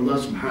think that Allah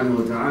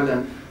subhanahu wa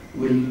ta'ala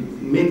will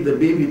make the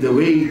baby the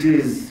way it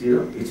is?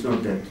 It's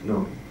not that.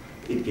 No,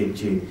 it can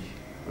change.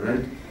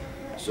 Alright?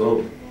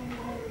 So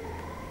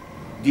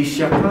the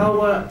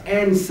shakawa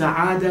and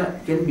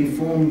sa'ada can be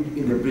formed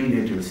in the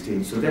prenatal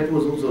stage. So that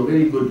was also a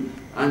very good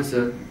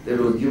answer that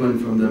was given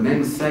from the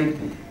men's side.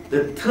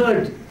 The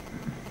third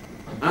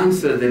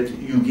answer that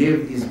you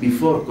gave is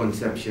before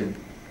conception.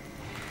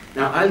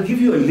 Now I'll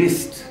give you a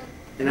list,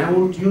 and I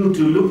want you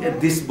to look at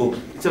this book.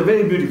 It's a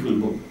very beautiful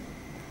book.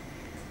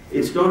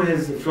 It's known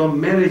as From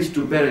Marriage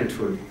to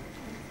Parenthood.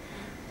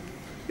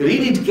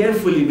 Read it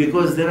carefully,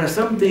 because there are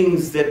some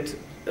things that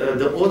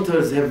the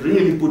authors have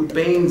really put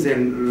pains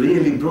and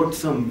really brought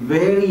some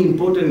very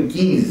important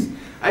keys.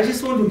 I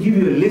just want to give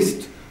you a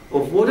list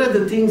of what are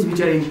the things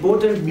which are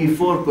important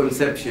before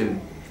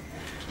conception,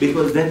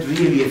 because that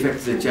really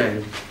affects the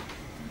child,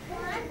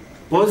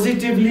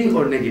 positively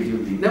or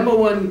negatively. Number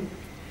one,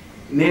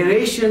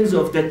 narrations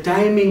of the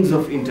timings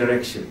of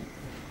interaction.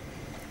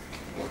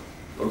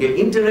 Okay,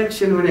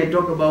 interaction, when I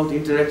talk about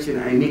interaction,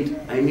 I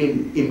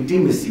mean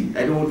intimacy.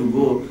 I don't want to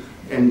go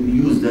and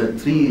use the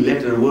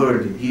three-letter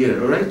word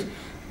here, all right?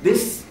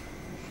 This,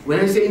 when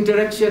I say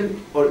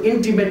interaction or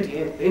intimate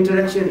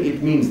interaction,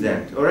 it means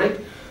that, all right?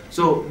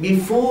 So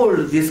before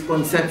this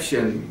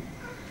conception,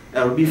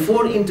 or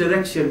before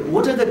interaction,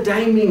 what are the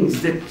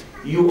timings that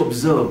you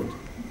observed?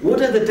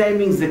 What are the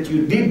timings that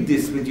you did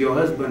this with your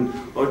husband,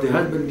 or the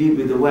husband did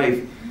with the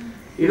wife?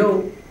 You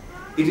know,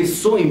 it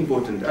is so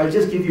important. I'll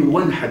just give you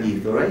one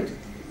hadith, all right?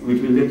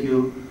 Which will make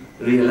you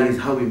realize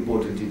how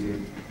important it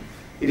is.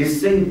 It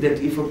is said that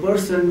if a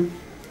person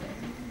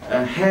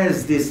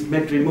has this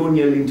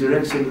matrimonial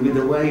interaction with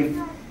the wife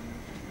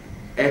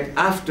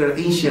after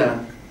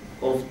Isha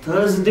of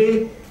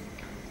Thursday,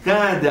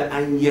 كاد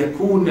أن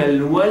يكون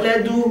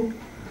الولد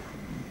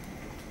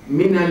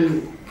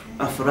من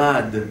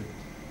الأفراد.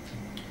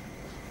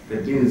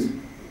 That means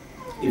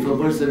if a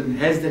person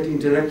has that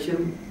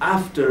interaction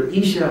after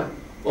Isha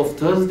of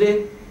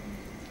Thursday,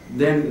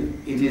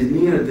 then it is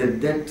near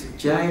that that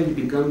child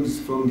becomes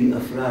from the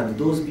afrad,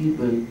 those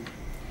people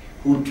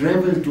who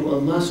travel to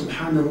Allah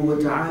subhanahu wa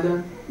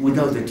ta'ala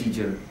without a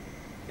teacher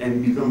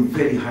and become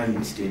very high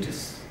in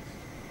status.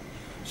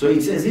 So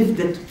it's as if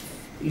that,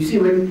 you see,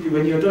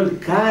 when you're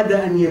told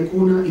kada an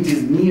yakuna, it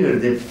is near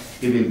that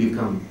he will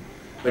become.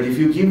 But if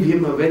you give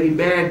him a very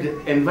bad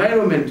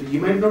environment, he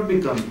might not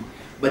become.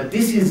 But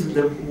this is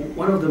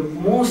one of the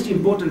most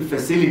important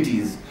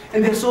facilities.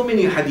 And there are so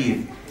many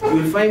hadith. You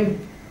will find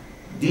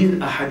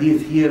these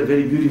hadith here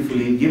very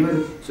beautifully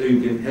given, so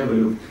you can have a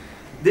look.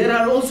 There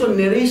are also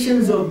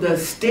narrations of the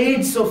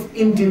states of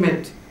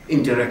intimate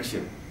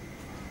interaction.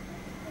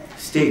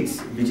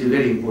 States, which is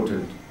very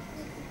important.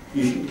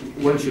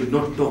 One should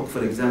not talk,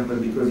 for example,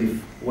 because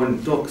if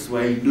one talks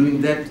while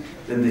doing that,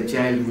 then the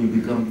child will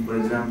become, for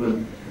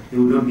example, he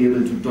would not be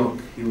able to talk.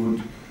 He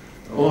would,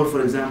 or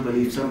for example,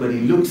 if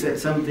somebody looks at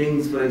some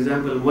things, for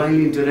example, while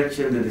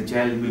interaction, then the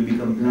child will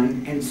become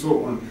blind, and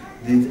so on.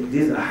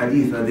 These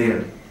hadith are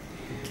there.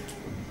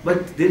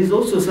 But there is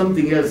also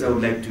something else I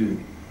would like to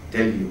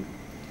tell you.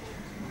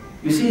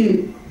 You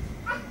see,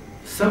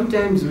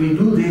 sometimes we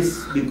do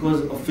this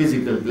because of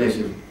physical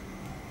pleasure.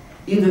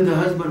 Either the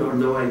husband or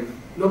the wife,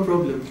 no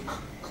problem.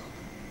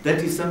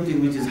 That is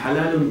something which is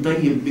halalun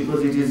tayyib,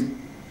 because it is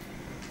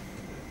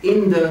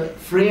in the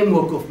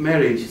framework of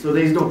marriage, so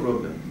there is no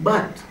problem.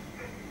 But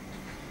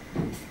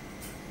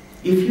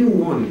if you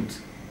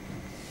want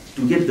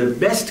to get the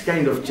best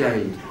kind of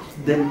child,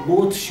 then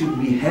both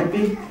should be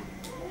happy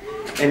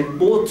and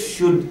both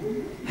should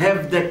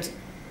have that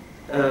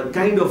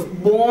kind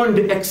of bond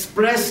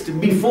expressed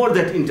before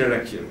that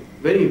interaction.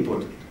 Very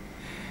important.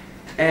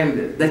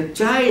 And the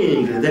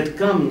child that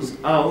comes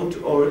out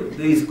or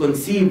is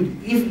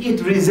conceived, if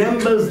it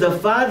resembles the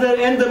father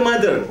and the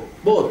mother,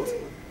 both,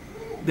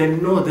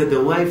 then know that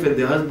the wife and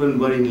the husband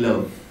were in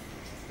love.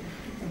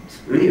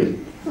 Really.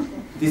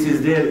 This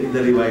is there in the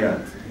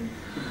riwayat.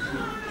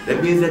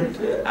 That means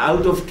that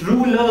out of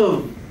true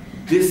love,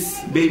 this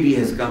baby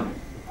has come.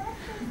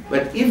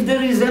 But if they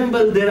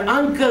resemble their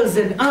uncles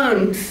and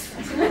aunts,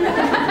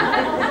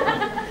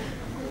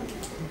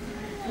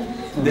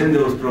 then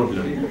there was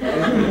problem.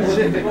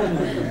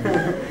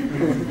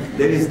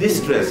 There is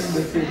distress.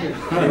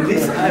 And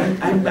this,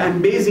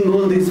 I'm basing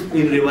all this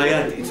in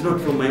riwayat. It's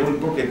not from my own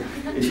pocket.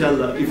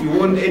 Inshallah, if you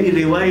want any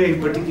riwayah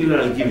in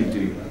particular, I'll give it to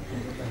you.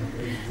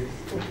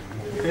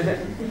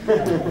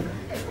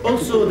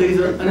 Also, there is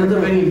another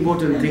very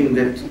important thing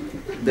that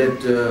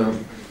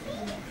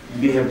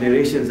we have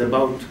narrations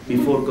about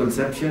before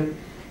conception,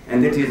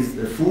 and that is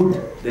the food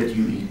that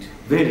you eat.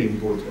 Very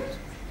important.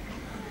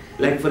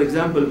 Like, for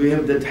example, we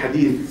have that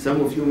hadith,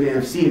 some of you may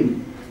have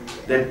seen,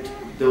 that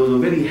there was a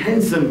very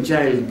handsome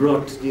child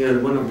brought near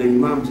one of the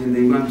imams, and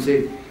the imam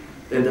said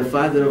that the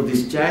father of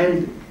this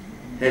child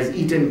has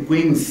eaten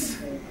quince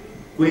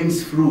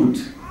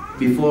fruit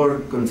before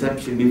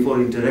conception, before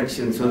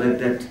interaction, so that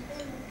that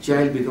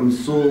child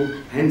becomes so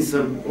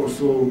handsome or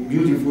so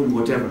beautiful,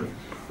 whatever.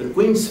 The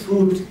quince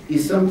fruit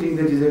is something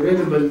that is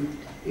available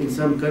in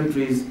some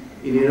countries.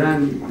 In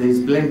Iran, there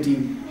is plenty.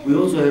 We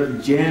also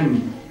have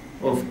jam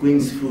of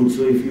quince fruit.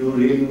 So if you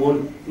really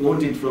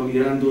want it from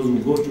Iran, those who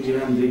go to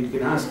Iran, they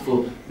can ask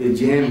for the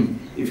jam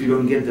if you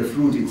don't get the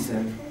fruit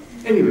itself.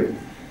 Anyway,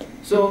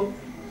 So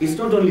it's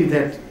not only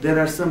that, there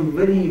are some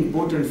very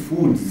important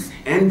foods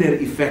and their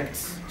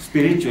effects,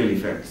 spiritual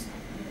effects.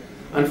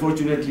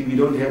 Unfortunately, we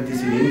don't have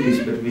this in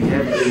English, but we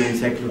have an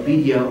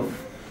encyclopedia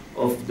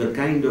of the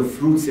kind of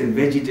fruits and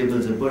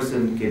vegetables a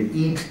person can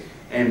eat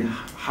and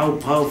how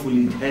powerful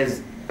it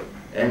has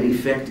an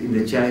effect in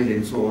the child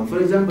and so on. For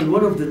example,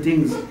 one of the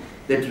things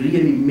that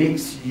really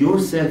makes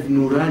yourself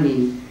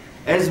Nurani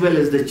as well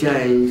as the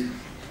child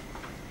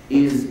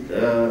is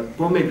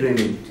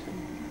pomegranate.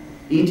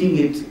 Eating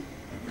it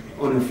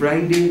on a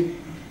Friday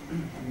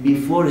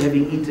before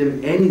having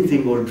eaten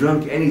anything or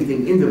drunk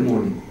anything in the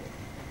morning.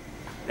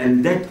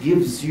 And that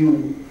gives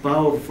you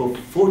power for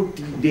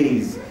 40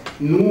 days,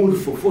 Nur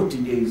for 40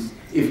 days.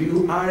 If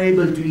you are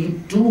able to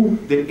eat 2,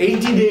 then 80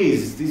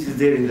 days. This is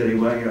there in the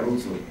riwayah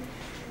also.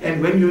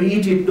 And when you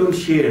eat it, don't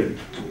share.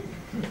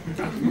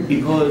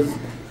 Because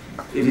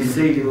it is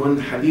said in one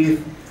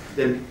hadith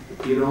that,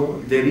 you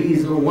know, there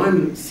is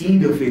one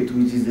seed of it,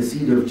 which is the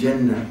seed of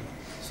Jannah.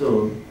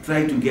 So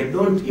try to get,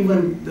 don't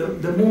even,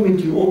 the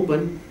moment you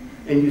open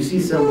and you see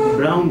some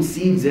brown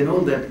seeds and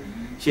all that,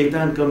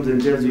 Shaitan comes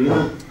and tells you,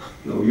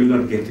 no, you'll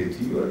not get it.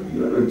 You are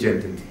not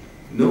Jannati.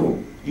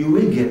 No, you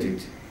will get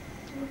it.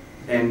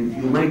 And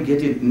you might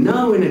get it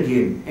now and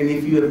again. And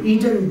if you have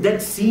eaten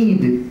that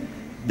seed,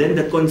 then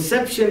the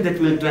conception that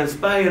will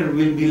transpire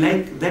will be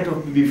like that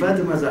of Bibi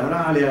Fatima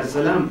Zahra alayhi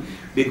salam,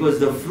 because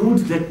the fruit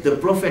that the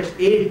Prophet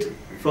ate,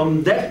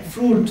 from that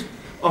fruit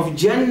of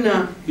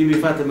Jannah, Bibi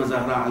Fatima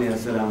Zahra alayhi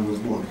salam was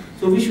born.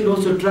 So we should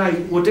also try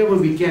whatever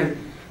we can.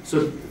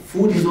 So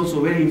food is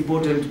also very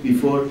important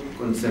before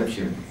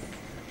conception.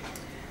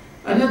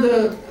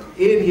 Another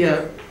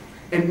area,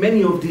 and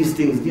many of these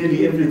things,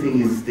 nearly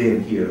everything is there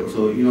here.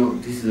 So, you know,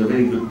 this is a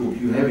very good book.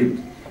 You have it,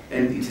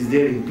 and it is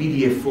there in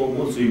PDF form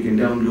also. You can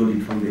download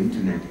it from the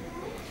internet.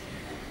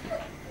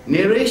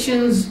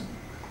 Narrations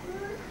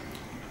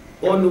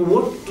on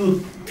what to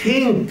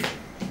think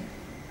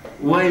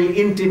while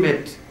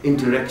intimate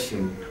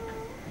interaction.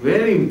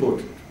 Very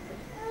important.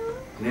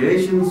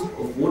 Narrations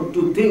of what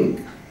to think.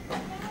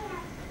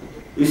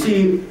 You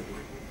see,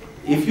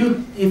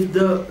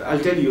 I'll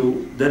tell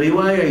you, the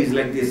riwayah is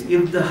like this.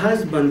 If the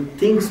husband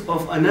thinks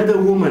of another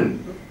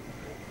woman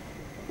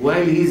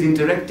while he is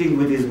interacting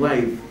with his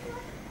wife,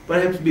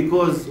 perhaps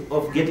because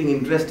of getting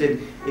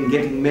interested in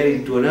getting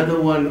married to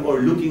another one or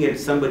looking at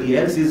somebody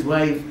else's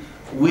wife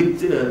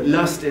with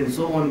lust and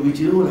so on, which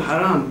is all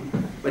haram.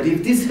 But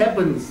if this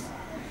happens,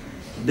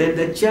 then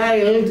the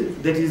child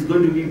that is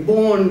going to be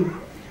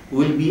born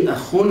will be a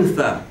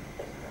khuntha,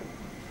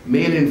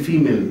 male and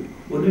female.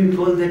 What do you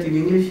call that in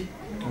English?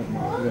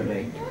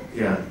 Hermaphrodite.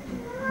 Yeah.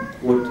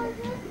 What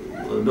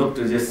the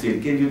doctor just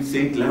said. Can you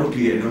say it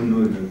loudly? I don't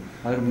know.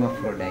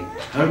 Hermaphrodite.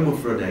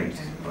 Hermaphrodite.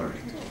 All right.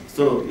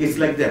 So it's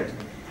like that.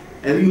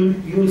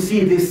 And you will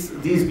see these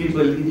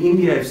people in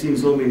India. I've seen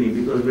so many,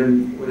 because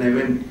when I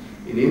went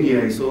in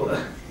India, I saw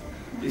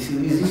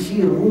is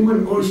she a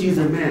woman or she's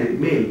a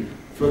male?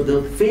 So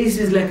the face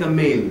is like a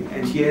male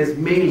and she has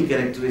male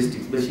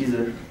characteristics, but she's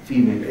a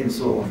female and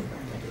so on.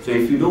 So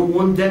if you don't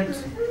want that,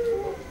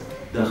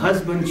 the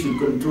husband should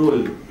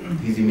control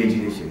his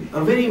imagination.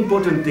 A very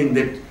important thing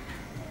that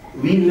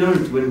we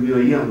learned when we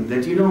were young,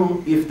 that, you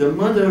know, if the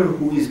mother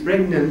who is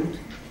pregnant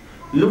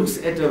looks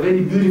at a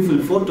very beautiful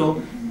photo,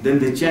 then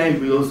the child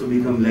will also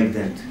become like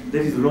that.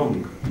 That is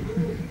wrong.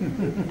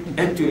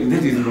 Actually,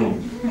 that is wrong.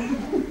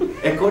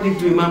 According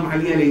to Imam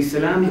Ali alayhi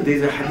salam, there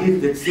is a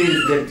hadith that says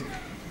that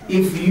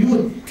if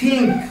you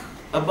think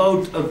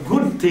about a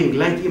good thing,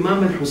 like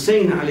Imam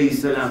al-Hussein alayhi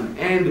salam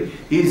and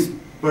his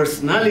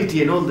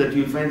personality and all that,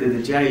 you'll find that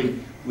the child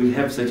will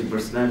have such a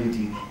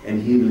personality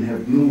and he will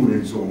have nur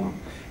and so on.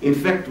 In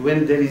fact,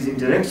 when there is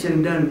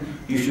interaction done,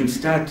 you should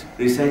start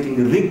reciting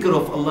the dhikr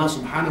of Allah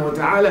subhanahu wa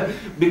ta'ala,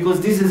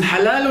 because this is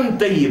halalun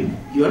tayyib.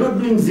 You are not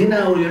doing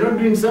zina or you are not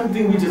doing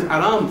something which is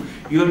haram.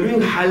 You are doing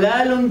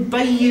halalun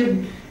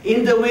tayyib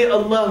in the way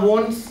Allah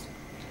wants.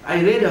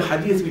 I read a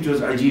hadith which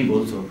was ajib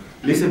also.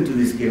 Listen to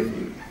this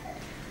carefully.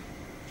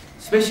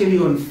 Especially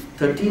on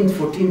 13th,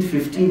 14th,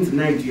 15th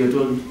night, you are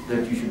told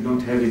that you should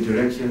not have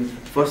interaction.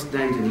 First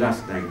night and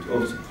last night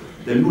also,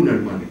 the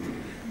lunar one.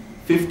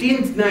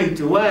 15th night,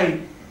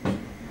 why?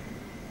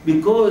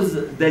 Because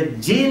the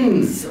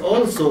jinns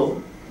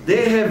also,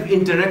 they have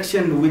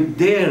interaction with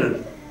their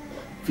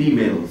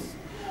females.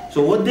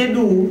 So what they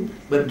do,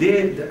 but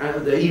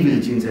the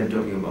evil jinns I'm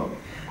talking about.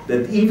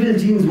 The evil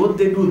jinns, what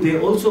they do, they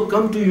also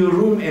come to your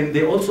room and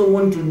they also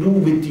want to do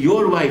with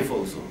your wife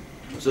also.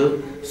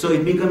 So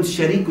it becomes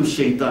shariku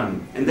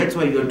shaitan. And that's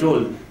why you're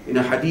told in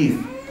a hadith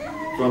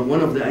from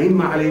one of the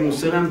Aimma alayhi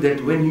salam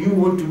that when you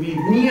want to be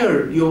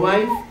near your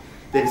wife,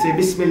 they say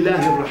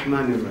Bismillahir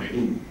Rahmanir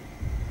Rahim.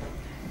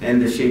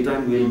 And the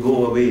shaitan will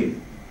go away.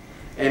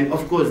 And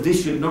of course,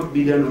 this should not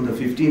be done on the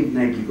 15th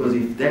night, because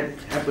if that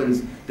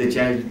happens, the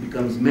child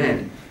becomes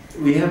mad.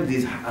 We have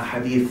this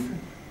hadith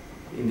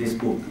in this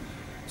book.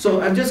 So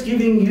I'm just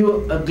giving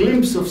you a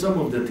glimpse of some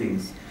of the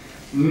things.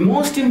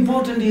 Most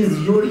important is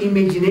your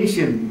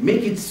imagination.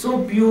 Make it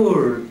so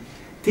pure.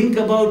 Think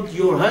about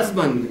your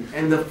husband,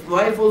 and the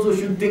wife also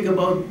should think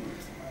about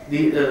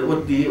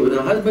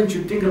the husband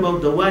should think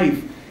about the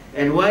wife,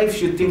 and wife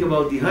should think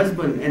about the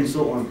husband, and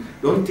so on.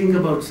 Don't think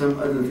about some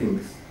other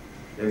things.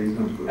 That is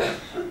not good.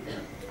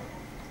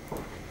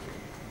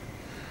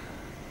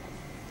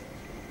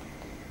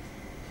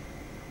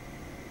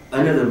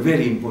 Another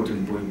very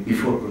important point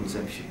before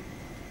conception.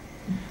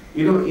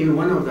 You know, in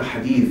one of the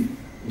hadith,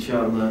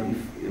 inshallah,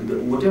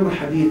 whatever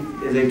hadith,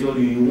 as I told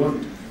you, you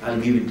want,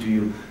 I'll give it to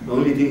you. The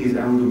only thing is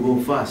I want to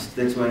go fast.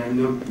 That's why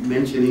I'm not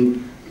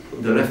mentioning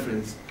the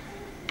reference.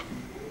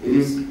 It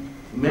is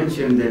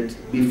mentioned that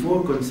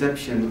before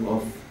conception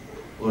of,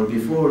 or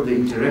before the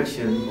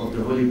interaction of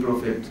the Holy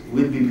Prophet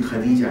with Bibi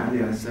Khadija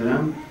alayhi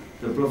salam,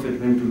 the Prophet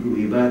went to do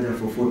ibadah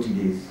for 40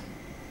 days.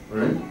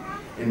 Alright?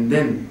 And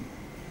then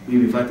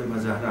Bibi Fatima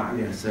Zahra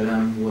alayhi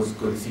salam was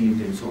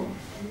conceived and so on.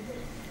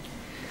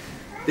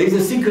 There is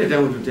a secret I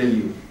want to tell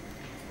you.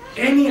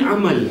 Any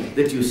amal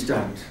that you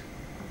start,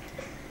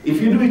 if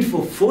you do it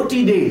for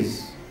 40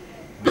 days,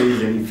 there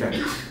is an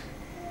effect.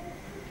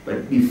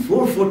 But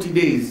before 40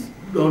 days,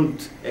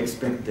 don't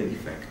expect the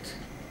effect.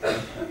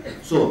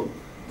 So,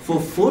 for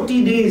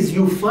 40 days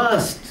you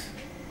fast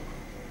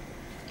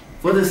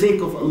for the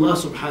sake of Allah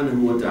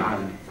subhanahu wa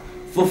ta'ala.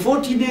 For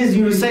 40 days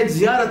you recite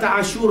Ziyarat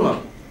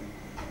Ashura.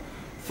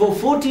 For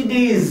 40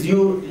 days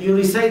you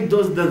recite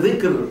the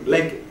dhikr,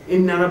 like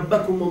Inna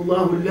Rabbakum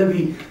Allahu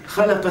alladhi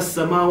khalaqa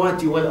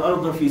as-samawati wal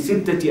arda fi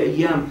sittati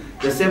ayyam,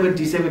 the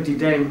 70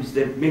 times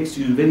that makes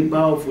you very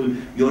powerful,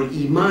 your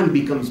iman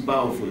becomes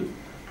powerful.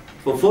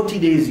 For 40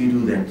 days you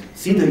do that.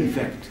 See the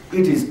effect.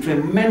 It is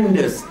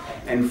tremendous,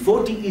 and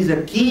 40 is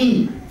a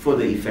key for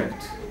the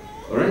effect.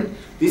 Alright?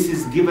 This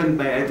is given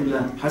by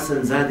Ayatollah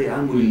Hassan Zadeh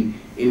Amuli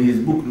in his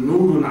book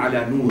Noorun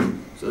ala Noor.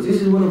 So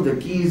this is one of the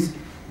keys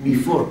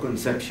before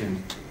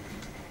conception.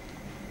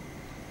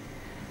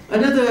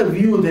 Another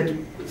view that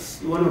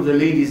one of the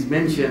ladies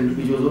mentioned,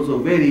 which was also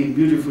a very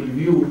beautiful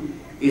view,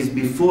 is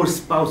before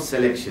spouse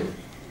selection.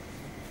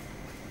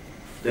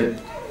 That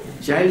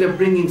child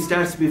upbringing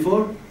starts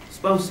before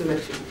spouse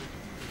selection.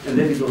 And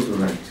that is also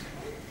right.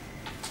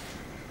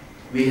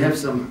 We have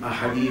some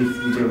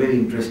hadith which are very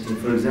interesting.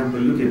 For example,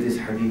 look at this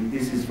hadith.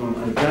 This is from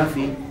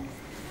Al-Kafi.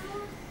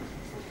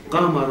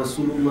 قام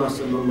رسول الله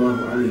صلى الله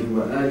عليه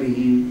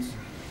وآله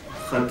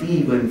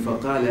خطيبا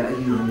فقال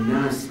أيها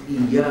الناس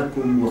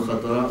إياكم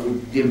وخضراء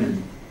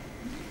الدمن.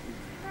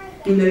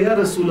 قيل يا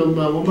رسول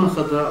الله وما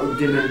خضراء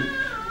الدمن؟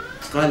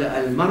 قال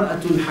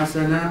المرأة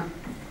الحسنة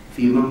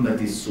في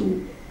منبت السوء.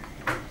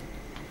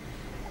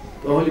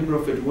 The Holy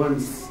Prophet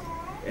once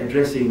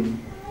addressing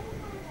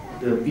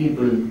the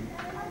people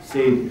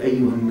said,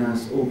 أيها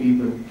الناس, O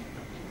people,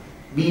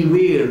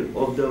 beware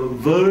of the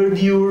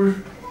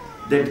verdure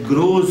that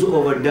grows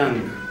over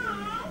dung.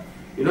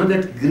 You know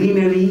that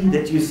greenery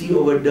that you see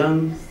over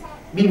dung?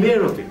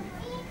 Beware of it.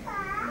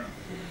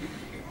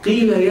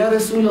 قيل يا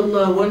رسول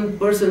الله, one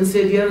person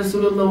said, يا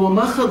رسول الله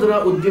وما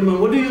خضراء الدمن?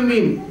 What do you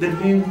mean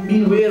that we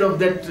beware of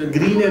that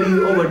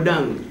greenery over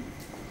dung?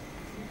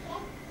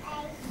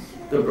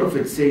 The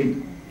Prophet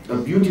said, a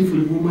beautiful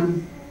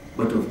woman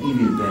but of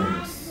evil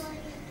parents.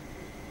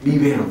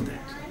 Beware of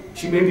that.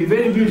 She may be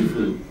very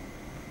beautiful,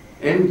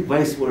 and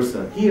vice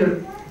versa.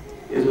 Here,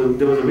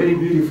 there was a very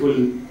beautiful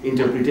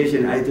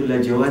interpretation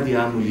Ayatollah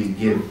JAMADI-UL-AKHAAR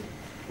gave,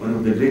 one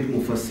of the great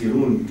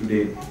mufassirun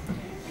today.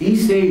 He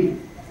said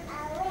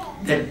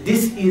that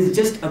this is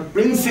just a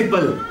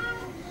principle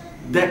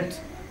that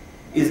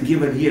is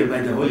given here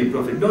by the Holy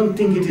Prophet. Don't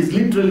think it is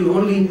literally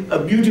only a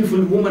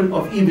beautiful woman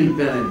of evil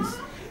parents.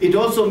 It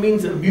also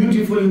means a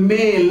beautiful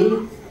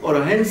male or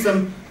a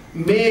handsome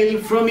male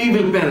from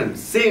evil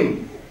parents.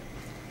 Same.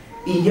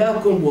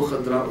 إِيَّاكُمْ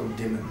وَخَضْرَاءُ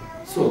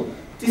الدِّمَنِ. So,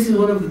 this is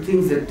one of the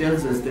things that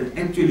tells us that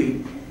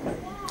actually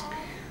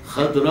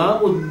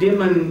Khadra'ud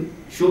Diman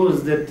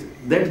shows that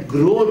that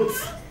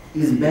growth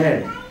is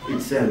bad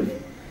itself,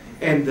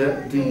 and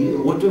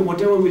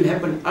whatever will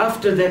happen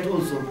after that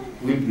also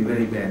will be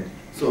very bad.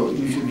 So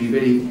you should be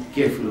very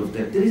careful of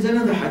that. There is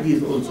another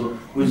hadith also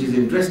which is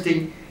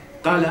interesting.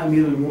 قال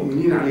أمير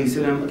المؤمنين عليه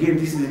السلام, again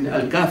this is in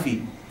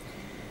Al-Kafi,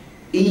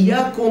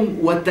 إياكم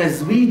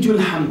وتزويج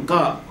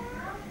الحمقاء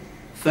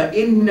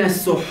فإن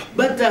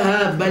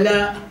صحبتها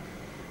بلاء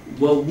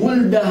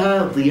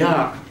وولدها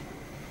ضياع.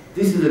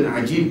 This is an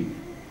ajib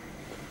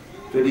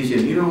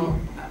tradition. You know,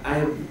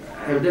 I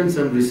have done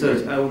some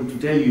research. I want to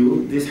tell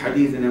you this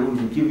hadith, and I want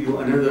to give you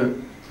another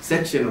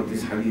section of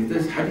this hadith.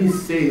 This hadith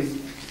says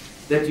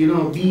that, you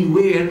know,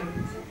 beware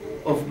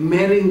of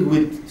marrying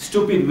with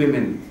stupid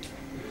women.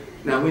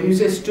 Now, when you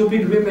say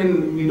stupid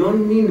women, we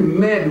don't mean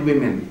mad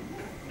women.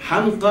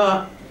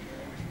 Hamqa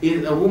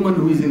is a woman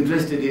who is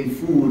interested in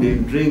food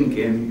and drink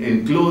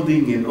and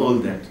clothing and all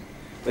that.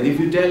 But if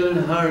you tell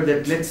her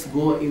that let's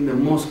go in the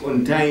mosque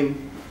on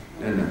time,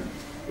 no.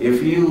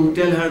 If you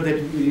tell her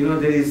that, you know,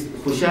 there is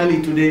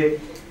khushali today,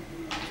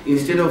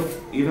 instead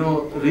of, you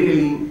know,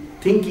 really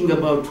thinking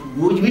about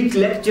which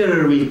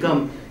lecturer will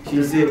come,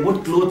 she'll say,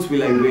 what clothes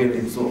will I wear,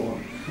 and so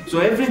on. So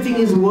everything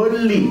is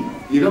worldly,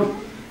 you know.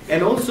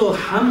 And also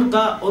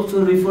hamqa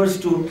also refers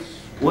to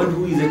one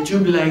who is a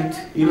tube light.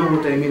 You know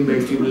what I mean by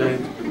tube light?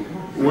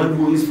 one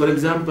who is, for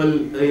example,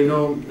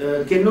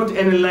 cannot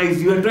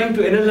analyze. You are trying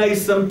to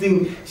analyze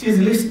something. She's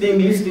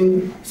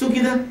listening.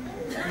 Sukida.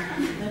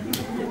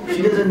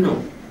 She doesn't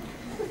know.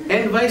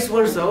 And vice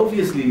versa,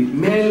 obviously.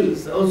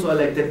 Males also are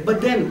like that.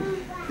 But then,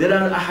 there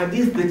are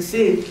ahadith that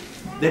say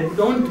that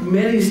don't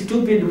marry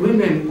stupid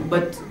women,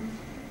 but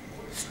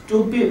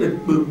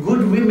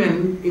good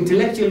women,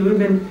 intellectual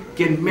women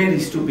can marry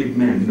stupid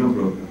men, no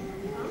problem.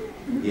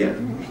 Yeah,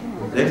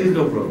 that is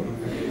no problem.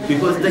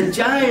 Because the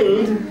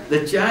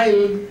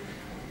child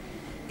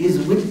is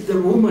with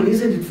the woman,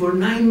 isn't it, for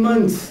 9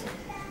 months.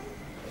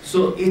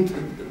 So if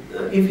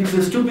it's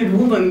a stupid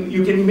woman,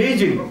 you can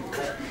imagine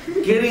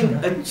carrying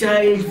a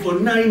child for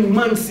 9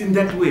 months in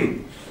that way.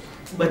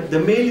 But the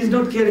male is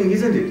not caring,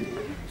 isn't it?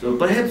 So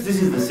perhaps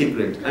this is the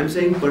secret. I'm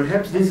saying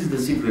perhaps this is the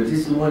secret.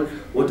 This is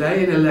what I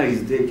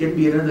analyzed. There can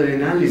be another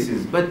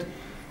analysis. But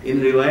in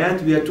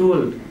riwayat we are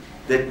told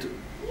that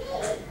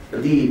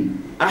the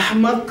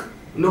ahmaq,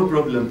 no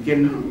problem,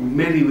 can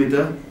marry with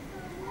an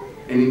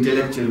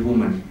intellectual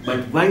woman.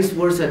 But vice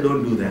versa,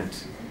 don't do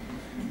that.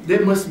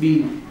 There must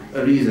be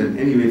a reason.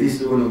 Anyway,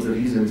 this is one of the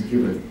reasons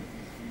given.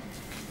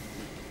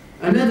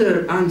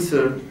 Another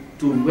answer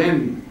to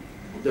when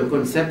the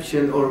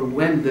conception or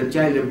when the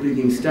child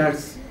upbringing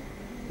starts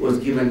was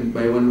given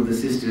by one of the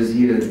sisters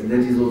here. That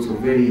is also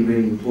very,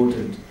 very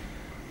important.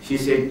 She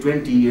said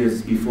 20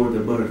 years before the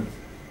birth.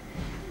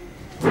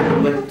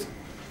 But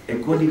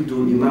according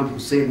to Imam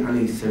Hussein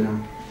alayhi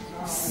salam,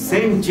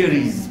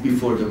 centuries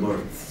before the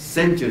birth.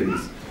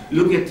 Centuries.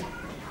 Look at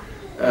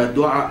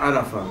Dua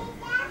Arafah.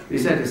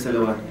 Recite a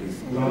salawat,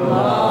 please.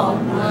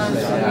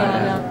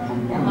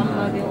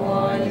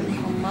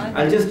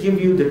 I'll just give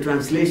you the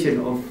translation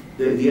of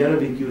the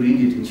Arabic. You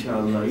read it,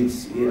 inshallah.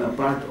 It's a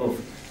part of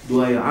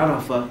Dua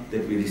Arafah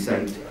that we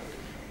recite.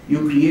 You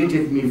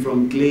created me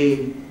from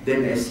clay,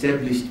 then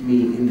established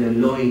me in the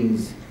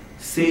loins,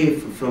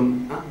 safe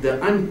from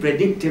the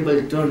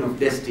unpredictable turn of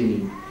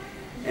destiny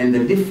and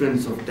the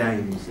difference of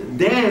times.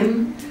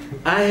 Then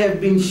I have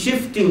been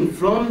shifting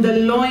from the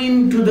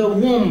loin to the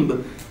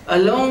womb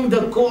along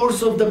the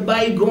course of the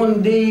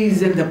bygone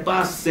days and the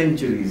past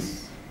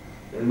centuries.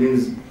 That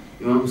means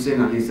Imam Hussein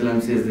alayhi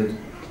salam says that,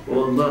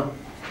 oh Allah,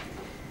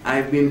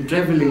 I've been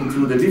traveling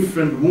through the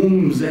different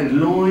wombs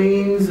and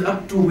loins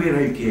up to where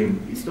I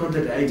came. It's not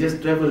that I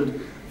just traveled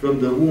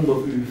from the womb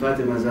of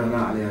Fatima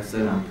Zahra alayhi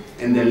salam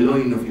and the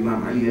loin of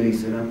Imam Ali alayhi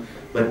salam,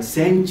 but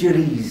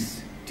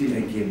centuries till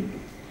I came.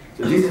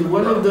 So this is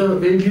one of the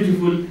very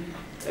beautiful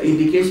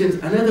indications.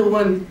 Another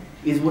one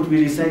is what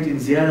we recite in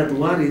Ziyarat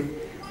Warith.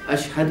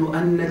 Ashhadu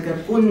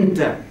annaka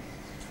kunta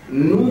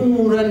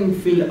nuran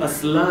fil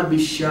aslab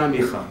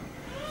al-shamikha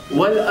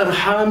wal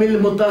arham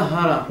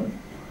al-mutahhara.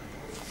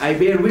 I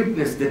bear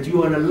witness that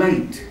you are a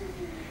light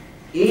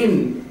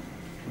in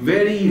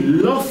very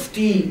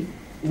lofty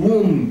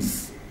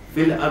wombs.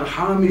 Fil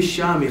arham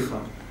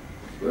al-shamikha.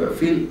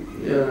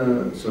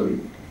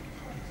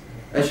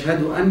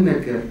 Ashhadu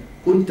annaka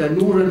kunta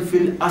nuran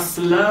fil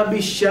aslab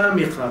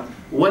al-shamikha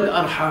wal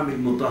arham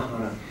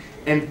al-mutahhara.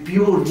 And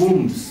pure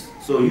wombs.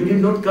 So you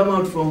did not come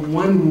out from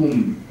one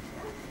womb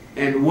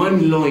and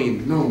one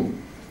loin. No,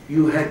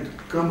 you had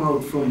come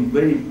out from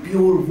very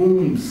pure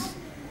wombs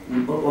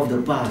of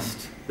the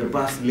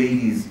past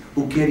ladies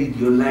who carried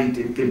your light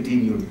and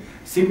continued.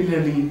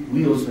 Similarly,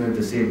 we also have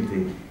the same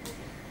thing.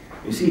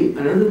 You see,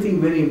 another thing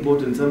very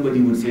important,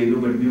 somebody would say, no,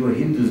 but we were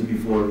Hindus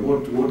before,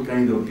 what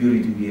kind of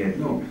purity we had?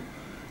 No.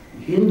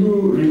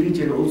 Hindu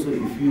religion also,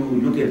 if you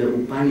look at the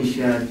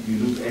Upanishad, you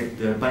look at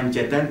the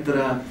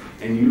Panchatantra,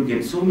 and you look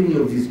at so many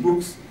of these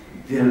books,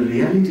 there are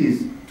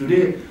realities.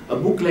 Today, a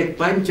book like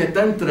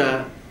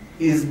Panchatantra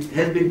has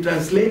been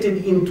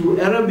translated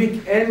into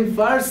Arabic and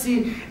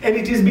Farsi, and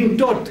it is being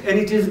taught, and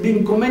it is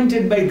being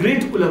commented by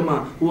great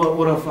ulama who are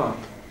Urafa.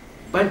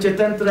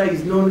 Panchatantra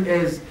is known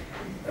as,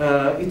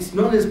 it's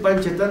known as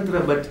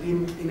Panchatantra, but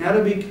in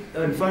Arabic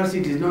and Farsi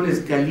it is known as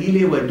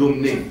Kalile wa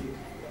Dumne.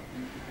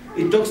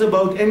 It talks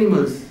about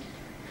animals.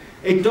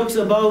 It talks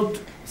about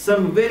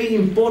some very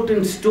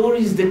important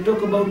stories that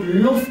talk about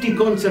lofty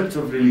concepts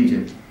of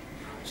religion.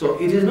 So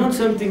it is not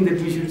something that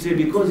we should say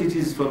because it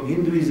is from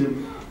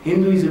Hinduism.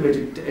 Hinduism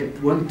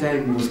at one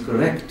time was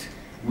correct.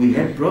 We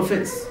had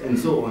prophets and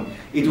so on.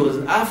 It was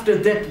after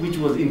that which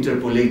was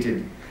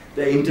interpolated.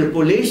 The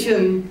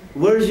interpolation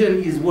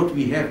version is what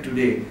we have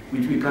today,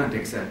 which we can't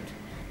accept.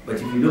 But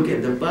if you look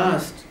at the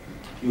past,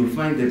 you will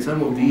find that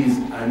some of these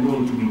are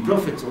known to be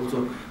prophets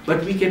also.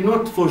 But we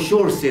cannot for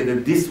sure say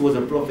that this was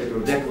a prophet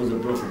or that was a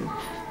prophet.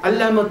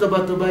 Allama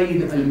Tabatabai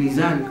in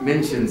Al-Mizan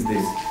mentions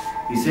this.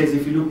 He says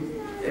if you look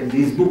at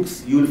these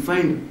books, you will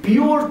find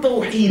pure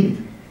tawheed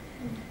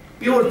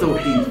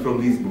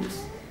from these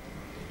books.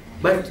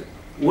 But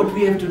what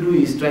we have to do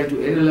is try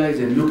to analyze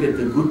and look at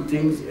the good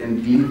things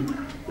and leave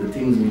the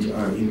things which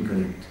are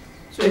incorrect.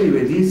 So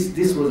anyway,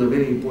 this was a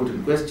very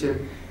important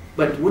question.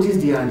 But what is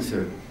the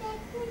answer?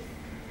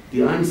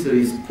 The answer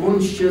is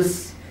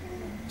conscious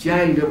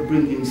child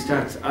upbringing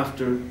starts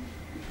after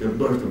the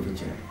birth of a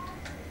child.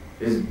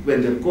 Is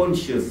when the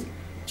conscious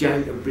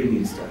child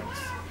upbringing starts.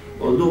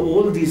 Although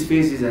all these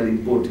phases are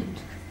important,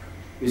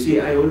 You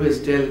see, I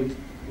always tell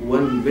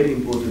one very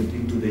important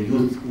thing to the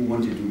youth who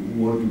want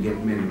to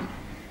get married,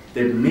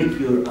 that make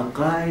your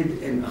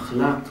aqaid and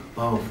akhlaq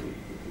powerful,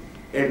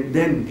 and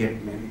then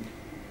get married.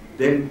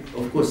 Then,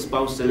 of course,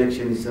 spouse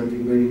selection is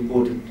something very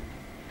important.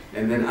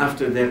 And then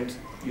after that,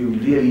 you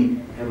really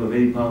have a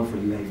very powerful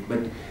life. But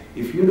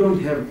if you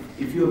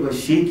have a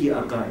shaky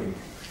aqaid,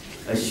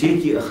 a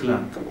shaky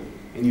akhlaq,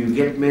 and you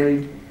get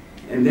married,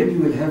 and then you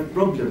will have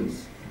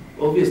problems.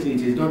 Obviously,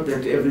 it is not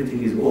that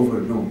everything is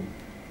over, no.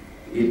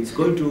 It's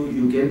going to,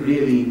 you can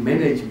really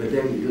manage, but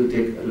then it will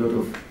take a lot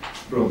of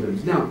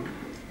problems. Now,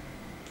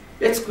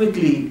 let's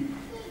quickly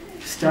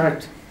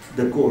start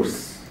the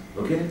course,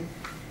 okay?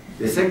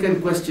 The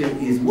second question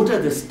is, what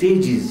are the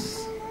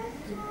stages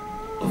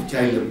of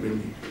child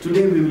upbringing?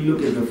 Today we will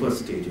look at the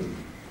first stage of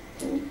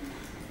it.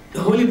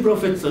 The Holy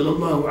Prophet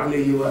sallallahu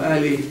alaihi wa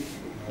alihi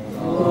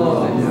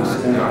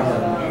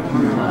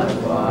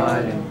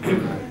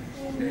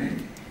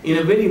in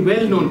a very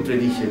well-known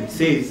tradition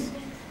says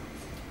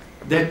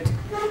that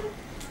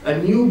a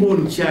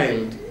newborn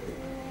child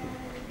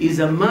is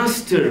a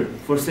master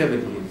for 7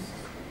 years,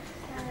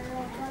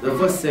 the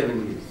first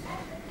 7 years,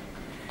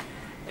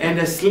 and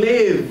a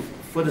slave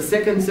for the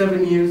second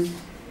 7 years,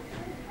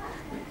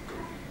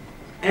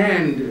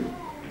 and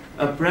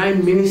a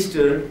prime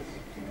minister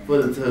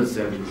for the third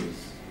 7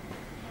 years.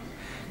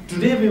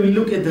 Today we will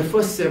look at the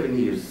first 7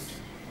 years.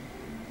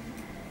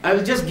 I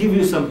will just give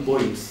you some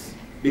points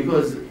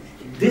because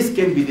this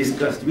can be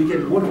discussed.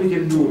 What we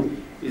can do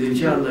is,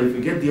 inshallah, if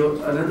we get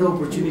another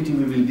opportunity,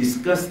 we will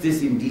discuss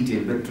this in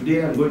detail. But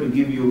today I'm going to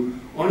give you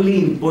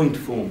only in point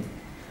form.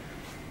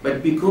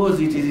 But because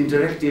it is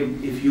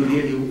interactive, if you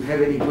really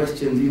have any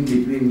questions in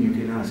between, you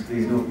can ask. There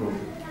is no problem.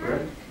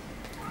 Right?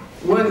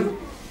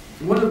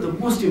 One of the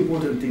most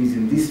important things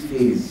in this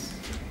phase,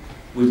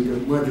 which the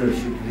mother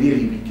should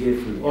really be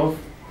careful of,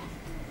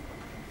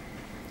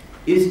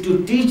 is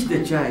to teach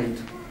the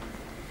child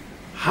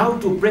how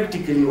to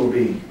practically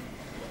obey.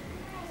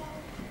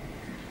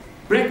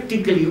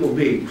 Practically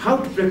obey. How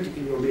to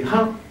practically obey?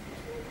 How?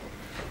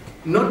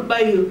 Not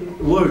by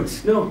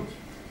words, no.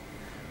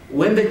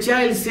 When the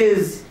child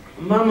says,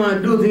 Mama,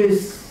 do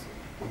this,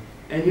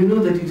 and you know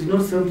that it's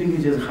not something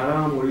which is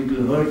haram or it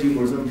will hurt him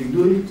or something,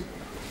 do it.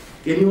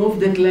 Can you off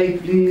that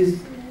light,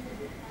 please?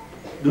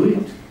 Do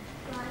it.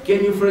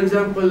 Can you, for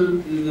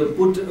example,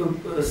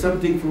 put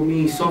something for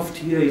me soft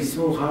here, it's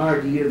so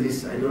hard here,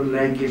 this, I don't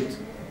like it.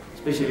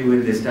 Especially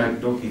when they start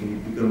talking,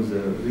 it becomes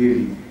a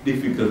really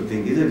difficult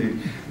thing, isn't it?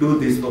 Do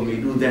this for me,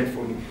 do that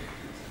for me.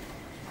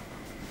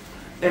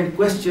 And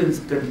questions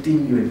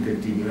continue and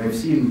continue. I've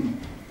seen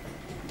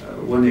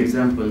one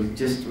example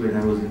just when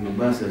I was in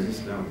Mombasa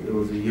just now. There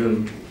was a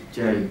young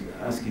child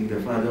asking the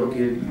father,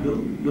 okay,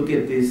 look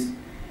at this,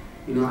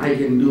 you know, I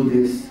can do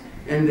this.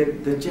 And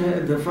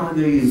the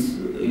father is,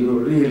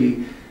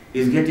 really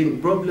is getting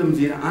problems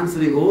in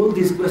answering all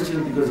these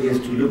questions because he has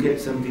to look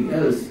at something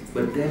else.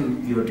 But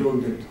then you are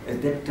told that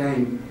at that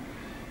time,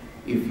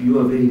 if you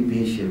are very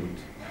patient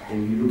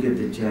and you look at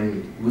the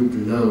child with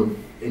love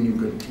and you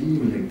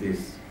continue like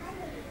this,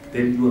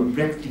 then you are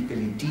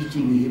practically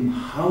teaching him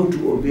how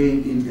to obey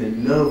in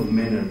the love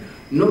manner,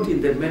 not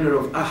in the manner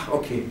of,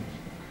 okay.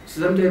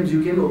 Sometimes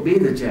you can obey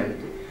the child,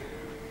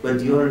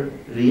 but your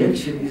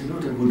reaction is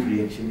not a good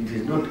reaction. It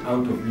is not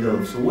out of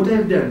love. So what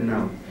I've done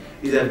now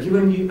is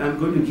I'm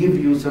going to give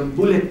you some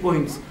bullet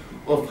points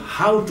of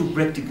how to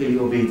practically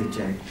obey the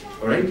child.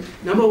 All right?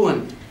 Number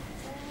one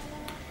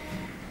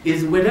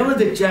is whenever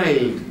the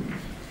child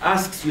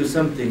asks you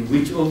something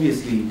which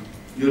obviously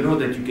you know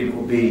that you can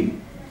obey,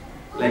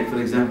 like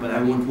for example,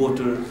 I want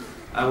water,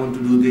 I want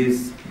to do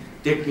this,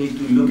 take me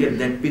to look at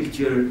that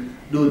picture,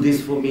 do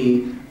this for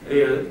me,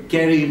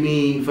 carry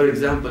me, for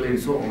example, and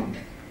so on.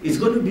 It's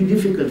going to be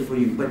difficult for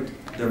you, but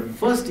the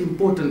first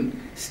important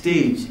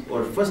stage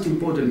or first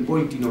important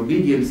point in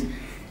obedience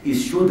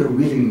is show the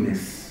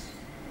willingness.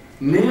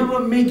 Never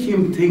make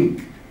him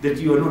think that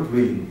you are not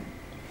willing.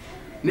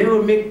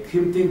 Never make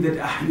him think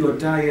that you are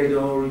tired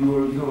or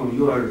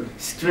you are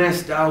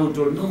stressed out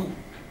or no.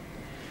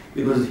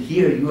 Because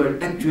here you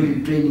are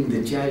actually training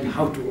the child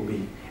how to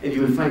obey. And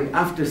you will find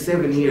after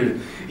 7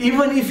 years,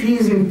 even if he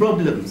is in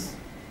problems,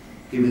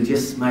 he will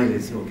just smile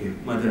and say, okay,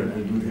 mother,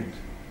 I'll do that.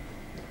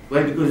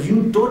 Why? Because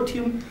you taught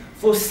him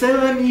for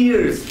 7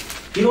 years.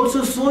 He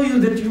also saw you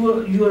that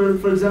you are,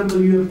 for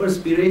example, you have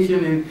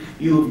perspiration and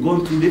you have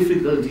gone through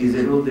difficulties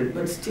and all that.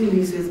 But still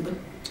he says, but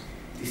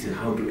this is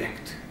how to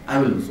act. I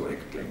will also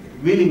act like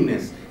that.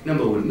 Willingness,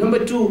 number one.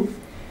 Number two,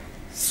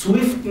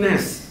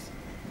 swiftness.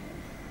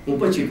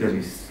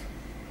 Upachikaris.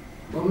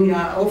 Mami,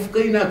 off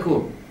kai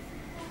nako.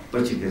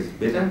 Pachikaris.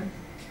 Beta?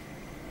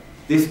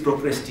 This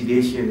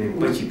procrastination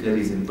and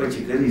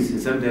pachikaris,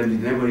 sometimes it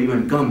never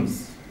even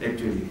comes,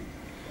 actually.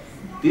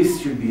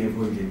 This should be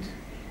avoided.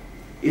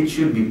 It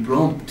should be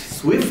prompt,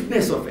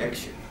 swiftness of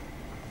action.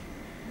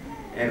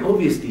 And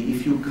obviously,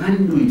 if you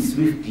can't do it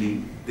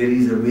swiftly, there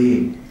is a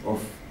way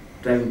of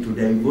trying to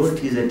divert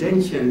his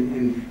attention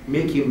and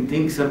make him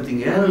think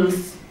something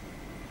else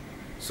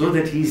so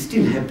that he is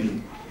still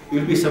happy.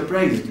 You'll be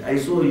surprised. I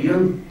saw a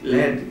young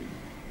lad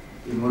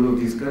in one of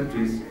these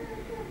countries,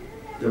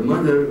 the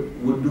mother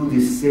would do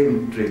this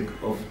same trick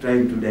of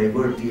trying to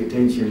divert the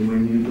attention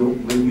when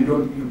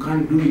you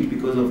can't do it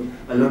because of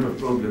a lot of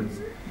problems.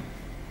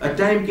 A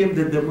time came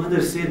that the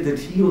mother said that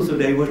he also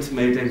diverts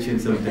my attention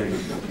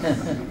sometimes.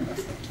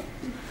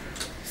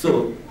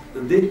 So,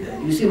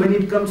 you see, when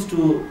it comes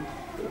to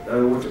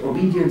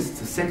obedience,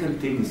 the second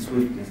thing is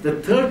swiftness.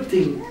 The third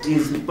thing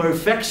is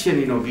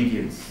perfection in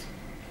obedience.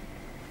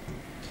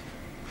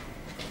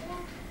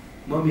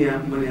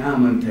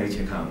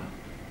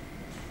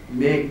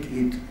 Make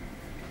it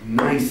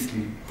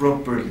nicely,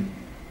 properly,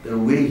 the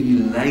way he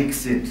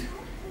likes it.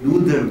 Do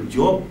the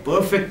job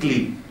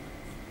perfectly.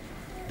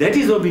 That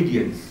is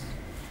obedience.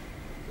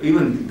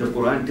 Even the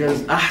Quran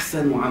tells,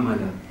 Ahsanu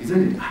amala.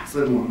 Isn't it?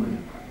 Ahsanu amala.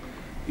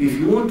 If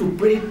you want to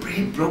pray,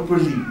 pray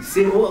properly.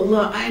 Say, oh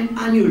Allah,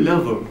 I'm your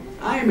lover.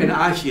 I'm an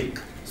ashiq.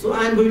 So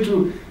I'm going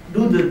to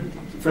do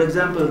for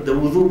example, the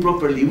wudu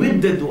properly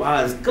with the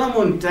du'as. Come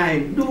on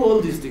time. Do all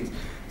these things.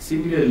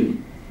 Similarly,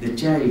 the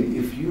child,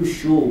 if you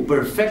show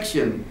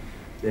perfection,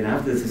 then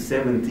after the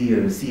 7th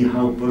year, see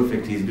how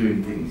perfect he's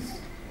doing things.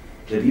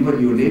 That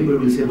even your neighbor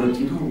will say, but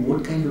you know,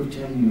 what kind of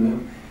child you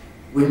have?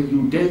 When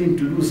you tell him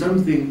to do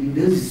something,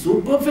 he does it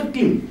so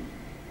perfectly.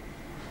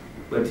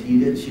 But she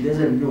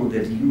doesn't know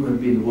that you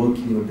have been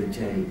working on the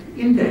child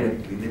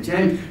indirectly. The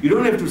child, you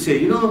don't have to say,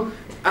 you know,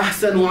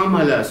 ahsanu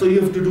amala, so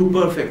you have to do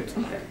perfect.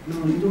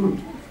 No, you don't.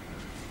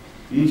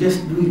 You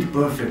just do it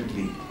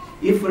perfectly.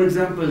 If, for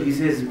example, he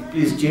says,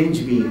 please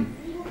change me,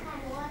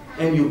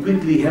 and you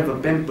quickly have a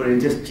pamper and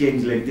just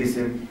change like this,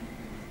 and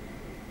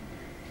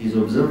he's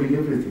observing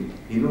everything.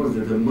 He knows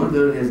that the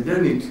mother has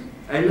done it.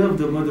 I love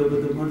the mother,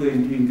 but the mother is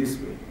doing this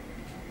way.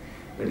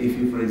 But if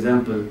you, for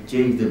example,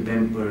 change the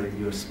pamper and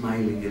you're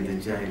smiling at the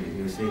child and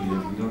you're saying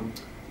that, you know,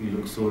 you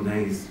look so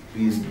nice,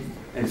 please,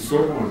 and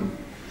so on,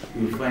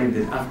 you'll find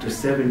that after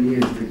 7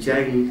 years, the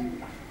child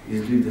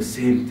is doing the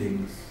same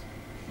things.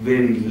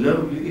 Very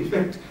lovely. In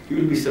fact, you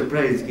will be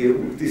surprised, okay,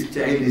 this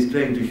child is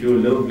trying to show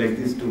love like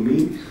this to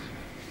me,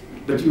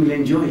 but you will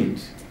enjoy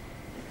it.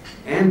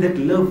 And that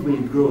love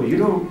will grow. You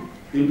know,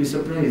 you'll be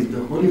surprised,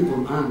 the Holy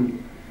Quran,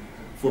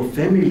 for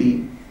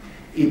family,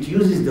 it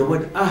uses the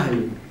word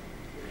ahl.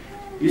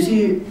 You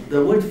see,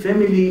 the word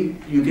family,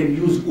 you can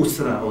use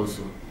usra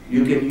also.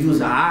 You can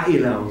use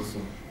a'ila also.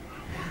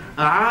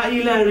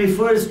 A'ila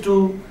refers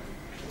to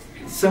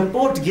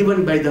support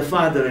given by the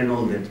father and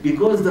all that.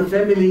 Because the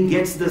family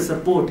gets the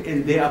support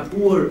and they are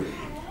poor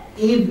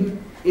in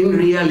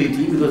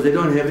reality, because they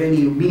don't have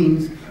any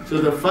means,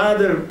 so the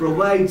father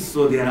provides,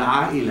 so they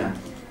are a'ila.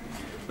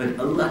 But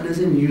Allah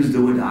doesn't use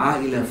the word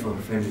a'ila for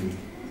family.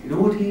 You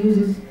know what He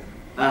uses?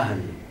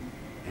 Ahl.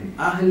 And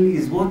ahl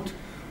is what?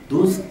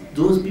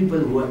 Those people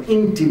who are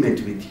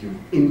intimate with you.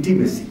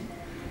 Intimacy.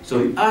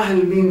 So ahl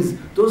means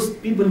those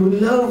people who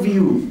love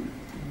you.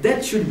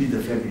 That should be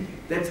the family.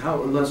 That's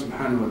how Allah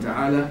subhanahu wa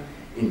ta'ala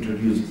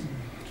introduces.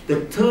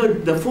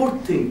 The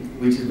fourth thing,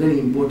 which is very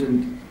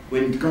important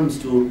when it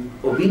comes to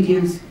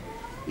obedience,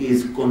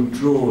 is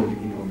control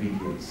in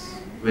obedience.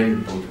 Very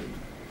important.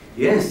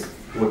 Yes,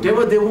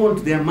 whatever they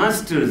want, they are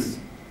masters.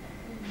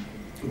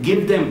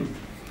 Give them.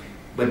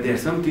 But there are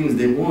some things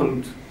they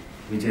want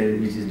which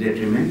is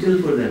detrimental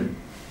for them.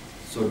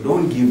 So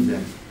don't give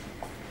them.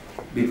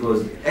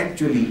 Because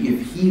actually,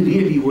 if he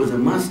really was a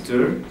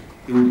master,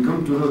 he would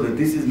come to know that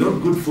this is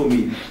not good for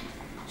me.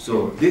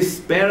 So this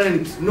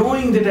parent,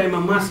 knowing that I'm a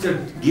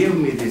master, gave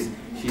me this.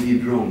 She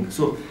did wrong.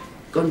 So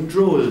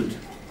controlled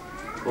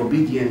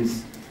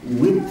obedience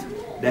with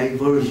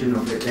diversion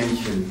of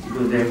attention.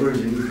 Because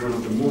diversion is one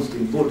of the most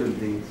important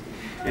things.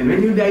 And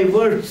when you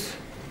divert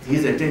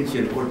his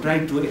attention or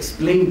try to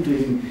explain to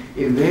him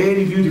in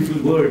very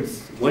beautiful words,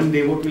 one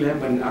day what will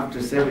happen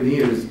after 7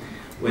 years,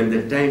 when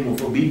the time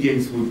of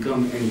obedience would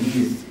come and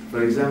he is,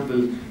 for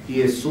example,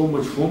 he has so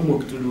much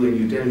homework to do and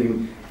you tell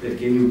him that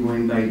can you go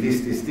and buy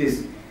this,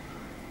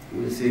 he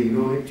will say, you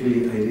know,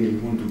 actually I really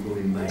want to go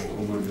and buy,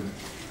 oh mother,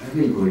 I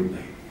will go and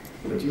buy.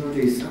 But you know,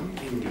 there is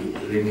something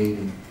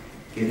remaining.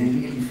 Can I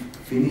really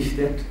finish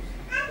that?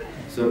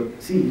 So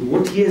see,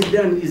 what he has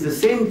done is the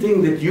same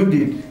thing that you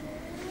did,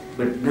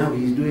 but now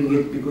he's doing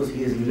it because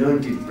he has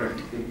learned it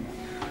practically.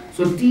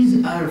 So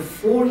these are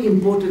 4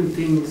 important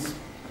things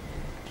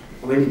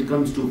when it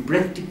comes to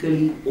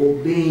practically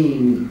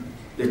obeying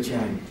the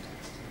child.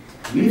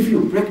 If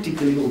you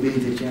practically obey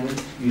the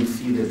child, you'll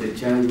see that the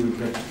child will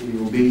practically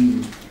obey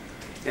you.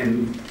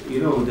 And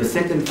you know, the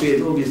second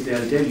phase, obviously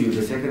I'll tell you,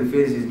 the second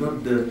phase is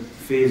not the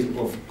phase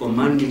of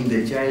commanding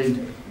the child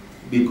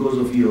because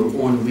of your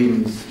own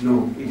whims.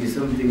 No, it is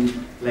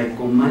something like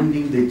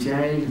commanding the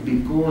child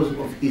because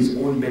of his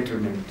own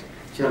betterment.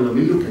 Inshallah,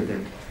 we'll look at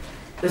that.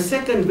 The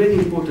second very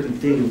important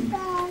thing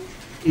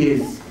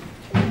is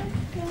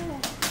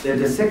that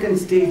the second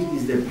stage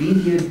is the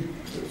period.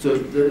 So,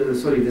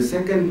 the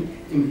second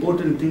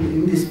important thing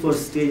in this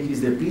first stage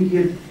is the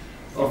period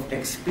of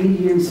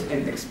experience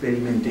and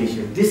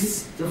experimentation.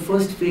 The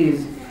first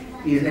phase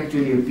is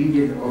actually a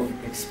period of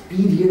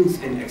experience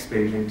and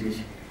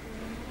experimentation.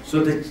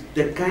 So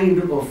the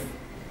kind of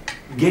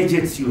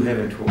gadgets you have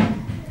at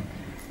home,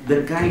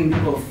 the kind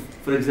of,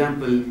 for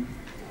example,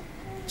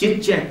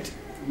 chit-chat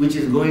which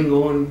is going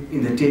on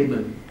in the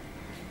table,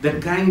 the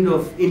kind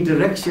of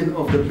interaction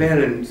of the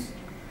parents,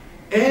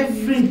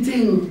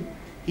 everything,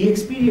 he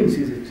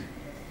experiences it.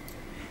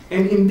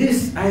 And in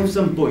this, I have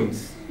some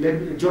points.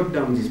 Let me jot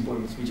down these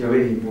points, which are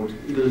very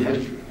important. It will help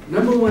you.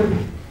 Number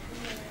one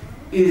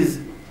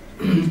is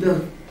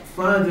the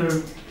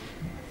father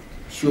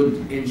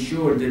should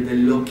ensure that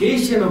the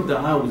location of the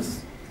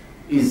house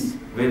is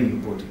very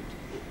important.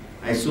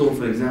 I saw,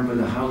 for example,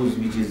 a house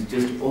which is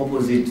just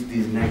opposite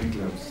these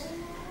nightclubs.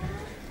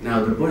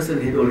 Now, the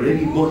person had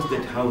already bought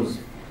that house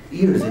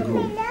years ago,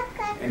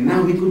 and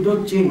now he could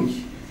not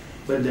change.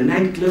 But the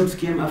nightclubs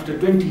came after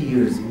 20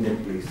 years in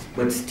that place.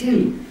 But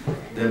still,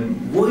 the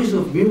voice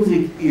of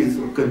music is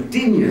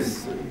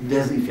continuous. It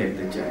does affect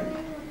the child.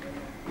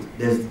 It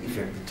does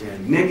affect the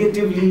child.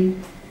 Negatively,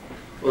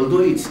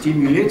 although it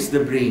stimulates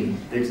the brain,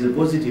 that is a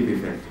positive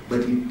effect,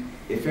 but it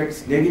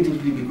affects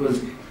negatively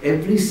because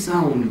every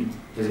sound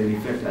has an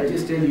effect. I'll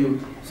just tell you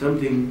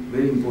something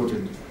very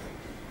important.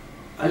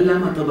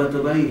 Allama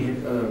Tabatabai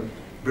had a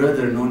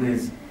brother known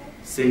as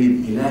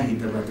Sayyid Ilahi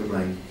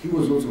Tabatabai. He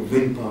was also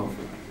very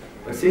powerful.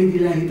 But Sayyid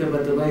Ilahi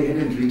Tabatabai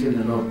hadn't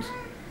written a lot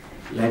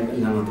like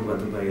Allama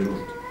Tabatabai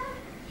wrote.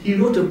 He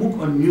wrote a book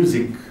on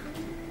music.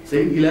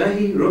 Sayyid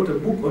Ilahi wrote a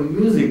book on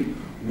music.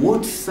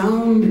 What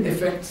sound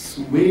affects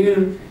where,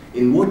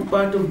 in what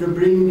part of the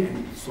brain,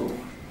 and so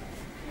on.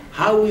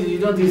 How, you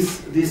know,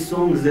 these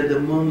songs that the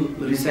mom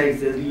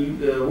recites, what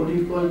do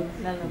you call?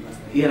 Lullaby.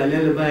 Yeah,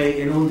 lullaby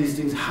and all these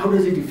things. How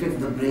does it affect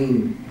the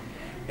brain?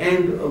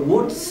 And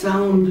what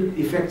sound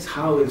affects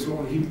how and so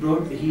on.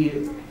 He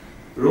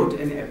wrote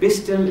an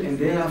epistle, and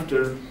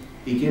thereafter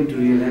he came to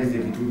realize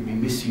that it would be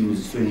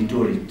misused, so he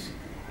tore it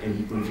and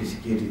he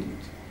confiscated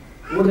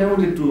it. What I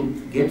wanted to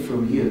get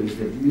from here is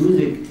that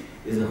music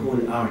is a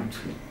whole art.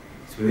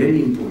 It's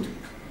very important.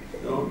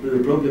 You know,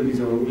 the problem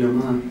is our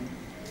ulama,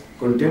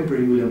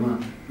 contemporary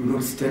ulama, do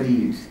not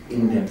study it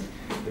in depth.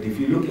 But if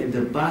you look at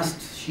the past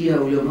Shia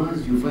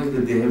ulamas, you find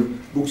that they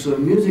have books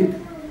on music,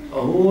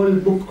 a whole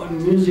book on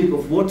music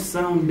of what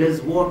sound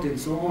does what and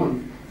so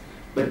on.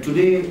 But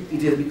today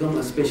it has become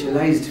a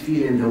specialized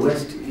field, and the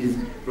West is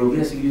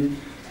progressing.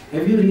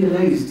 Have you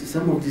realized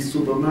some of these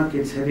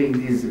supermarkets having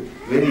this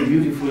very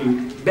beautiful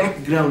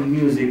background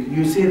music?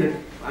 You say that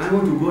I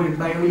want to go and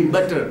buy only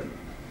butter.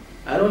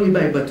 I'll only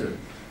buy butter.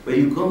 But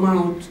you come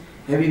out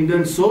having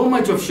done so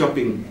much of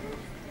shopping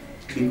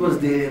because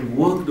they have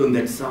worked on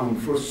that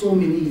sound for so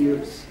many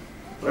years.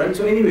 Alright,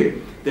 so anyway,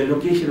 the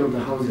location of the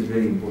house is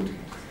very important.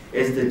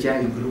 As the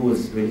child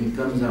grows, when he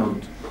comes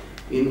out,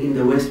 in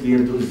the West we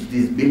have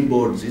these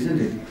billboards,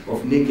 isn't it,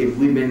 of naked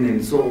women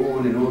and so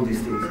on and all these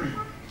things.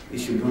 It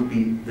should not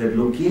be, the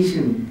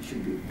location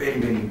should be very,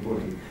 very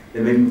important.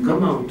 That when you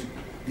come out,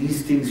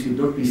 these things should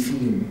not be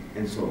seen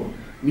and so on.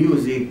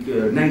 Music,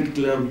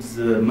 nightclubs,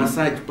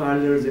 massage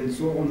parlors and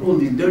so on, all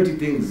these dirty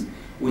things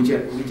which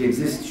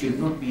exist should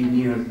not be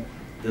near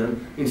the,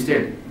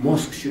 instead,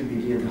 mosques should be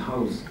near the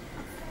house,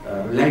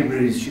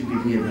 libraries should be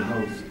near the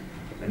house,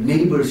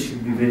 neighbors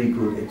should be very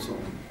good and so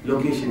on.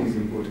 Location is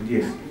important,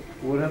 yes.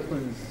 What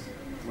happens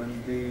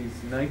when there's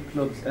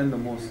nightclubs and the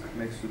mosque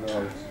next to the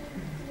house?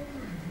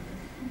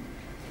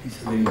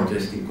 It's a very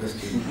interesting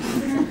question.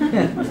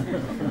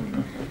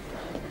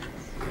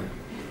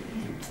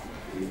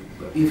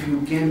 If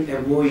you can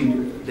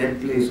avoid that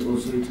place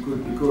also, it's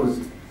good, because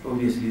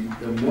obviously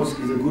the mosque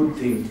is a good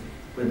thing,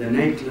 but the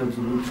nightclubs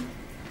would.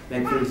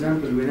 Like for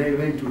example, when I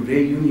went to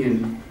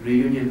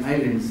Reunion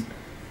Islands,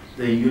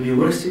 the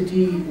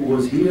university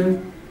was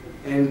here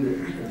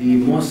and the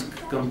mosque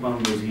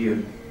compound was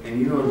here. And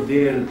you know,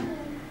 there,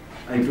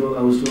 I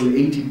was told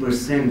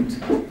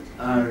 80%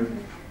 are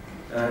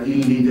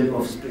illegal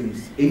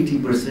offsprings.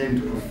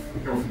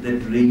 80% of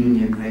that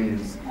Reunion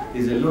Islands.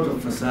 There's a lot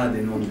of facade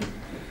and all that.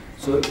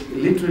 So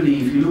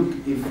literally, if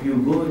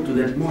you go to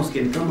that mosque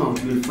and come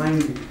out, you will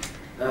find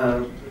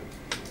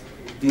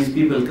these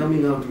people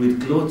coming out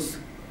with clothes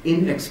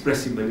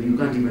inexpressible. You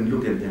can't even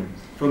look at them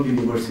from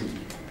university.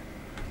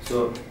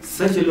 So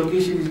such a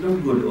location is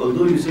not good.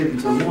 Although you said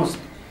it's a mosque,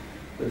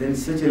 but then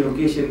such a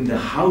location, the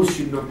house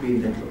should not be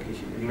in that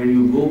location. And when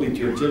you go with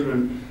your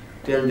children,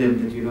 tell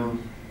them that, you know,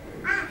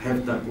 have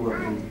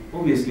taqwa. And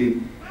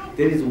obviously,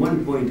 there is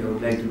one point I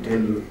would like to tell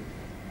you,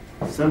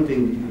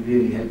 something that will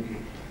really help you.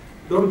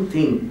 Don't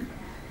think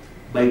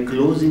by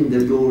closing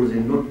the doors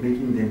and not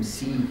making them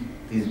see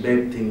these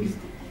bad things,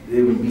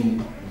 they will be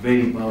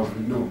very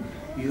powerful. No,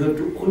 you have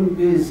to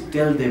always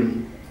tell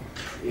them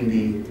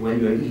while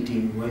you are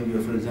eating, while you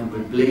are, for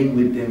example, playing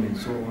with them and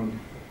so on,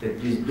 that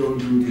please don't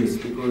do this,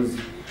 because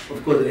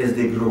of course as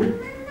they grow,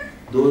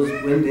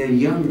 when they are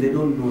young, they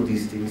don't know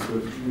these things, so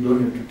you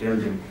don't have to tell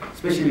them.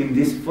 Especially in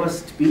this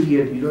first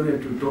period, you don't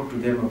have to talk to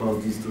them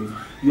about these things.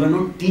 You are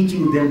not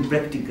teaching them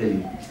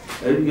practically.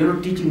 You are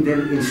not teaching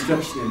them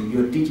instructionally,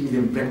 you are teaching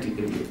them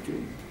practically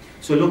actually.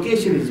 So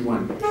location is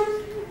one.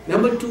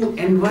 Number two,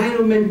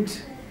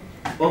 environment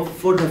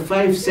for the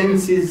five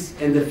senses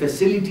and the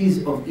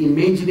facilities of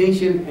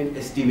imagination and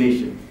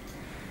estimation.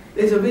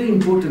 There's a very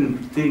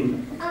important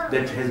thing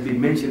that has been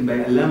mentioned by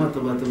Allama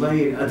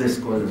Tabatabai and other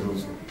scholars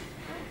also.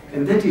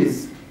 And that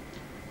is,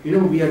 you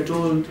know, we are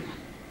told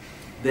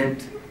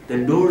that the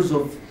doors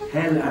of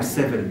hell are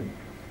 7.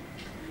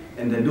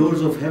 And the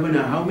doors of heaven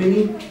are how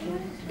many?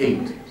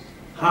 8.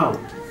 How?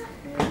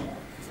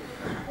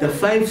 The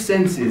 5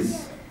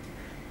 senses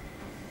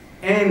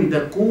and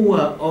the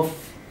quwwah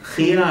of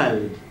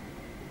khayal,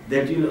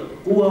 that you know,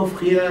 quwwah of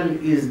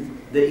khayal is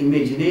the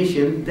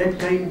imagination,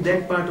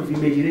 that part of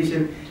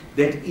imagination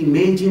that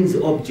imagines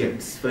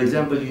objects. For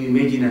example, you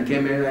imagine a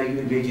camera, you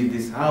imagine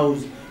this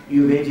house,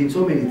 you imagine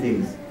so many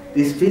things,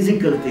 these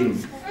physical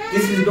things.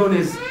 This is known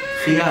as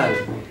khayal.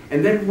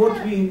 And then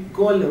what we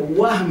call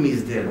wahm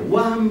is there.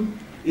 Wahm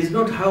is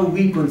not how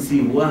we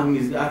conceive. Wahm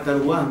is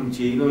atar wahm,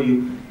 you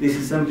know, this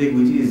is something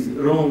which is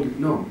wrong.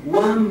 No,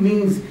 wahm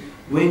means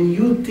when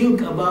you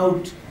think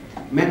about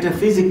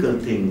metaphysical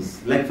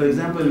things. Like for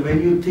example,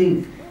 when you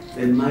think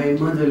that my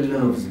mother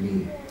loves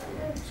me.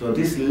 So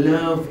this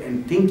love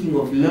and thinking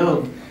of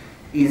love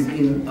is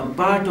in a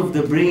part of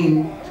the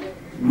brain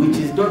which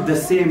is not the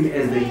same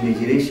as the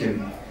imagination,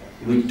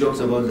 which talks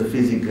about the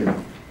physical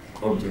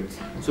objects.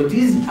 So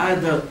these are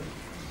the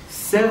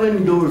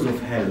 7 doors of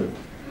hell.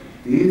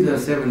 These are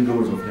 7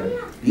 doors of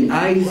hell. The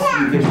eyes,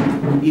 you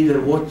can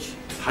either watch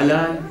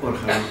halal or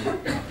haram.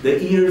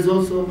 The ears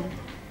also,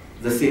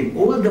 the same.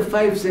 All the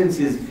 5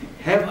 senses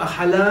have a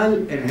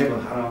halal and have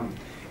a haram.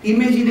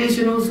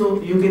 Imagination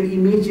also, you can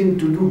imagine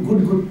to do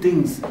good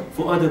things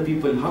for other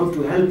people, how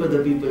to help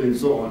other people and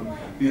so on.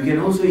 You can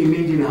also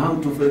imagine how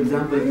to, for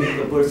example, make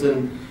a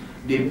person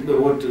get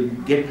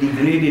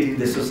degraded in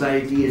the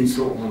society and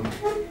so on.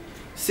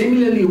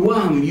 Similarly,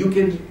 wahm, you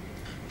can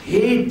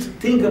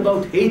think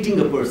about hating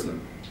a person,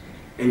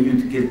 and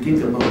you can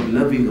think about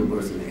loving a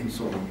person and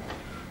so on.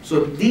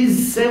 So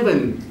these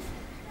 7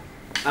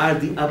 are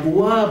the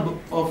abwab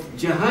of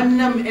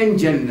Jahannam and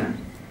Jannah.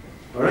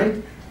 Alright?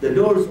 The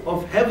doors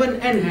of heaven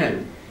and hell.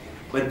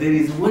 But there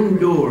is one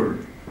door,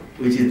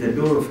 which is the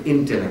door of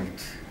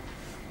intellect.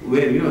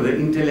 Where, you know, the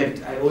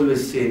intellect, I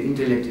always say,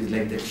 intellect is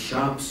like that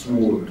sharp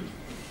sword.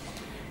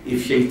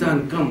 If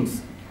shaitan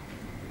comes,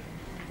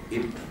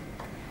 it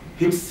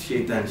hits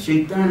shaitan.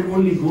 Shaitan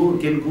only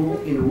can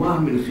go in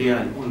wahm and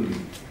khayal only.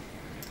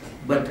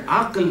 But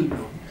aql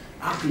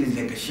is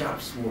like a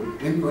sharp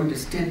sword. When you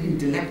understand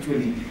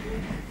intellectually,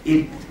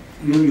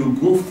 you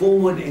go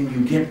forward and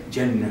you get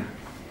Jannah.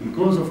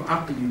 Because of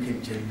aql, you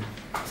get Jannah.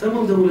 Some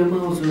of the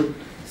ulama also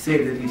say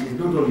that it is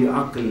not only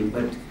aql,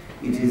 but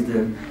it is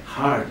the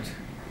heart.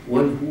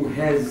 One who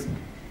has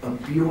a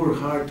pure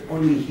heart,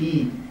 only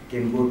he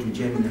can go to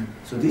Jannah.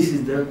 So this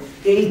is the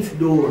 8th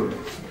door,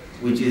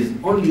 which is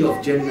only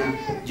of Jannah.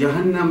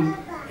 Jahannam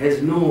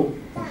has no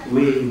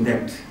way in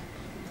that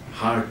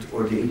heart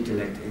or the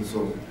intellect and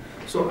so on.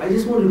 So I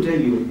just want to tell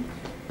you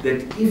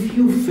that if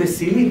you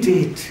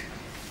facilitate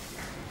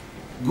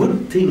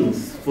good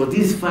things for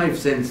these 5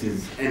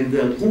 senses and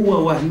the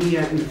quwwah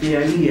wahmiya and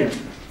khayaliyah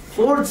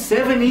for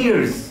 7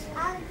 years,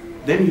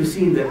 then you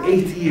see in the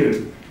 8th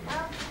year,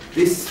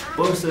 this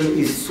person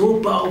is so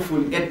powerful.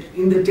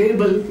 In the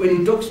table, when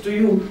he talks to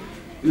you,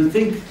 you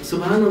think,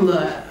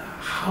 subhanallah,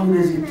 how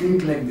does he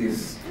think like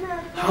this?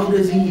 How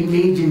does he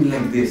imagine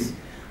like this?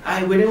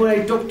 Whenever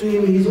I talk to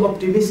him, he's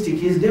optimistic.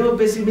 He's never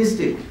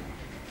pessimistic.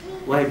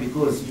 Why?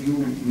 Because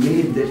you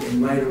made that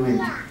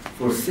environment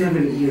for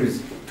 7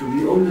 years to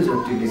be always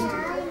optimistic.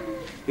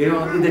 You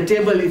know, in the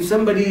table, if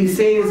somebody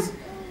says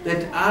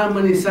that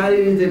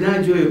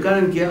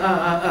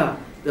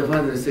the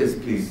father says,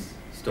 please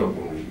stop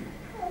over here.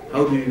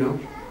 How do you know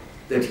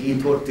that he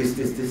thought this?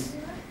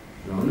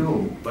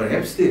 No,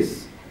 perhaps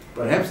this,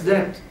 perhaps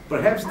that,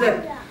 perhaps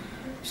that.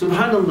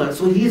 Subhanallah.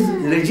 So he's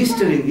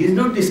registering, he's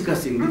not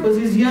discussing, because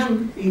he's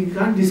young, he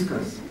can't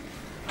discuss.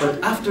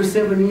 But after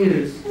 7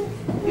 years,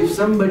 if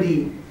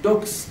somebody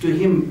talks to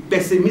him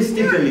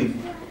pessimistically,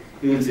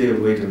 he will say,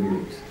 wait a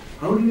minute,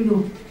 how do you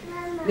know?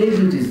 Maybe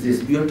it is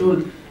this. We are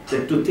told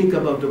that to think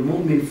about a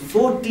moment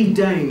 40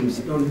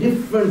 times on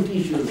different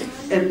issues,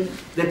 and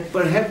that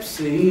perhaps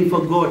he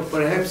forgot,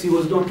 perhaps he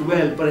was not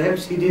well,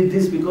 perhaps he did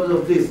this because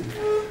of this.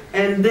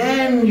 And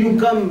then you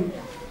come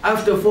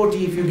after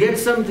 40, if you get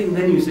something,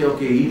 then you say,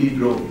 okay, he did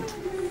wrong.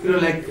 You know,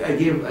 like I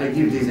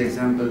give this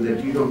example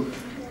that, you know,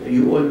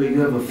 you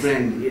have a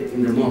friend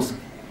in the mosque,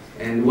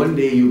 and one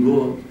day you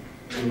go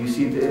and you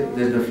see that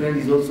the friend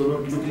is also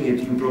not looking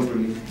at you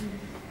properly.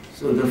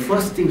 So the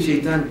first thing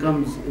shaitan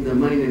comes in the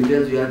mind and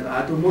tells you,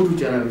 Ato modu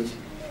charavich.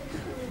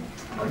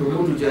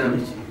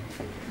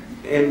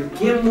 And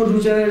kya modu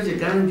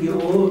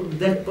charavich? Oh,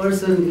 that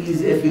person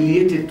is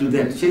affiliated to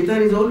that.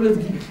 Shaitan is always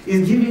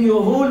giving you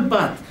a whole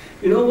path.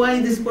 You know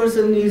why this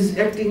person is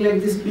acting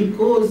like this?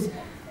 Because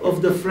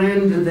of the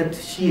friend that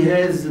she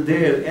has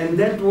there, and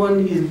that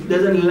one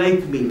doesn't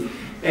like me.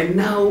 And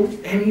now,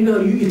 you know,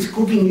 it's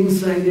cooking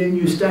inside, and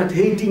you start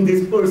hating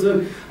this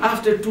person.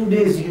 After 2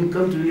 days, you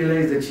come to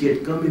realize that she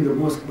had come in the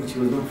mosque, but she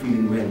was not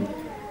feeling well.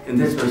 And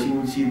that's why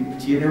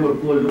she never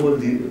called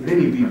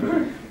many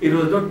people. It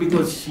was not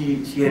because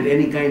she had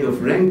any kind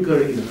of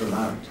rancor in her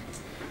heart.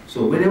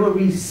 So whenever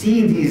we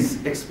see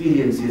these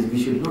experiences, we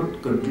should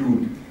not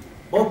conclude.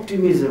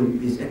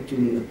 Optimism is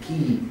actually a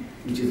key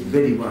which is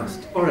very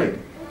vast. All right.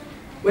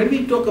 When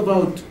we talk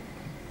about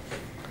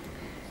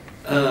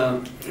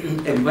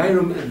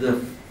environment,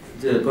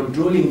 the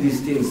controlling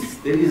these things,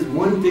 there is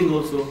one thing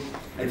also.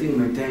 I think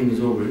my time is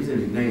over, isn't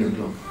it? 9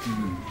 o'clock.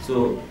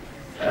 So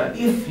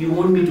if you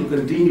want me to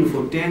continue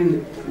for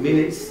 10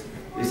 minutes,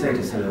 recite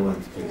a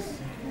salawat, please.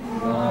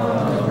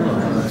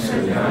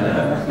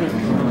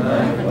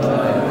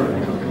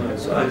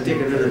 So I'll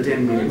take another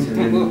 10 minutes and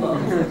then...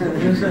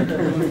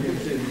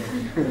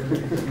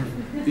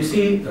 You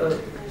see,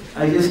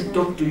 I just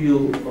talked to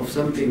you of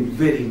something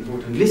very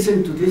important.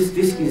 Listen to this.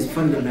 This is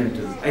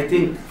fundamental. I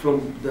think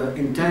from the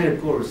entire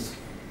course,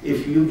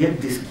 if you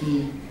get this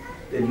key,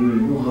 then you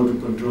will know how to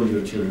control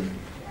your children.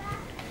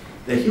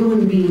 The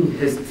human being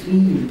has 3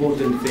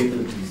 important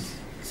faculties.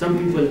 Some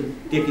people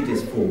take it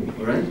as 4,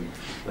 all right?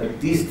 But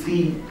these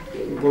 3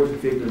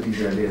 important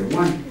faculties are there.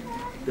 1,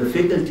 the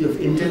faculty of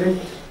intellect.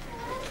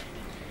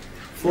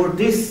 For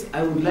this,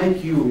 I would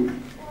like you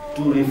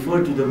to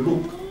refer to the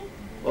book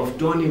of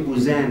Tony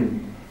Buzan,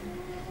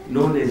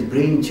 known as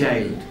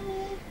Brainchild.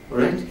 All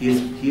right?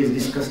 He has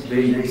discussed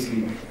very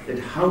nicely that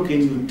how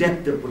can you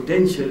tap the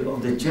potential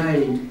of the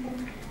child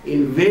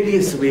in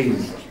various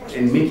ways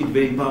and make it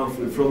very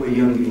powerful from a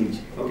young age.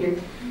 Okay?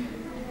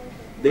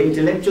 The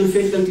intellectual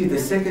faculty. The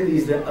second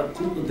is the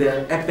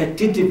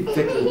appetitive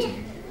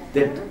faculty.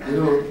 That, you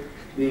know,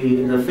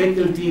 the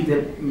faculty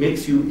that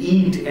makes you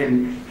eat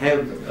and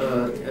have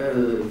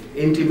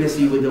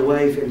intimacy with the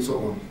wife and so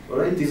on. All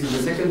right? This is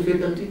the second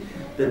faculty.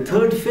 The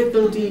third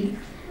faculty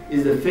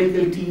is the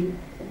faculty,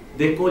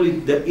 they call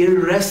it the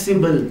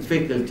irascible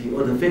faculty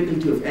or the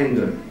faculty of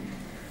anger.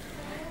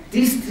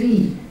 These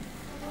 3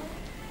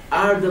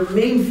 are the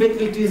main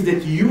faculties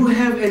that you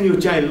have and your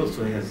child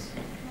also has.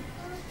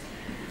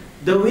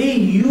 The way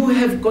you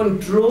have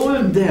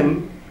controlled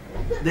them,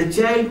 the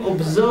child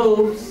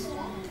observes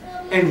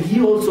and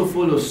he also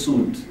follows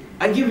suit.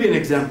 I give you an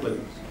example.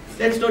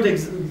 Let's not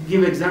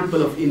give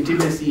example of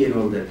intimacy and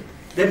all that.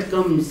 That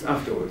comes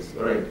afterwards,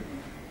 all right?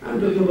 I'm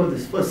talking about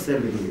this first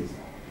 7 years.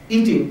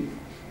 Eating.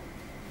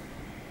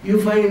 You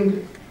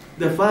find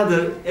the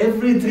father,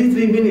 every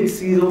 3 minutes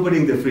he is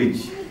opening the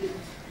fridge.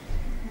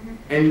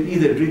 And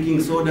either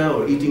drinking soda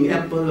or eating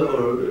apple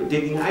or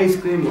taking ice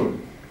cream or...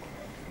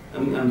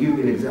 I'm giving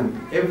you an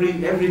example.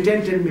 Every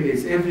 10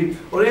 minutes,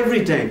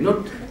 every time,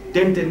 not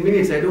 10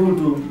 minutes, I don't want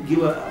to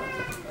give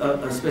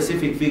a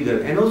specific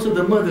figure. And also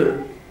the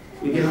mother,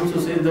 we can also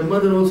say the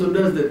mother also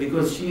does that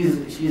because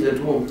she's at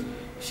home.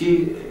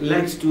 She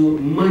likes to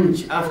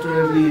munch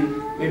after every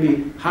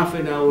maybe half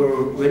an hour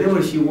or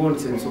whenever she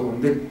wants and so on.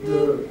 But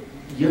the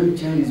young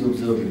child is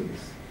observing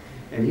this.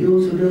 And he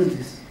also does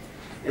this.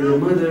 And the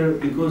mother,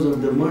 because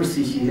of the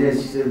mercy she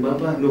has, she says,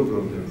 Baba, no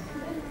problem.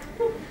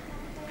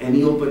 And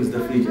he opens the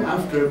fridge.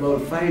 After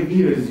about 5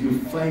 years, you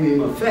find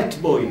him a fat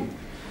boy.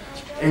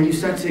 And you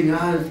start saying,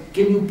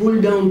 can you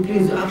pull down,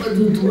 please? And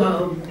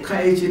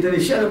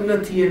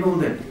all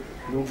that.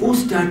 Who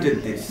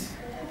started this?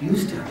 You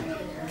started.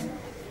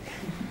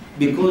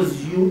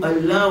 Because you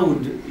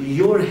allowed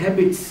your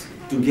habits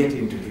to get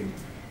into him.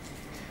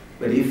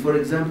 But if, for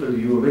example,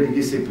 you were very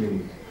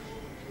disciplined,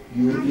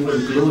 you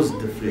even closed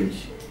the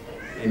fridge,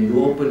 and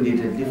you opened it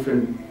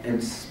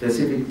at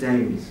specific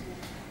times,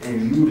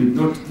 and you did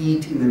not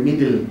eat in the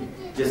middle,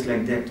 just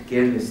like that,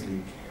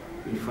 carelessly,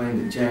 you find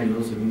the child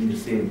also doing the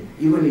same.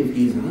 Even if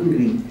he is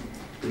hungry,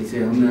 they say,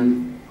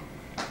 Hamnan,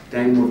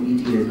 time of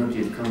eating has not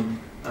yet come,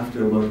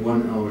 after about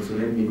 1 hour, so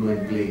let me go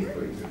and play,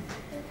 for example.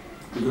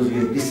 Because you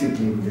have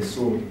disciplined the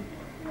soul.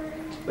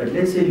 But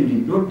let's say you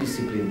did not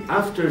discipline.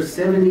 After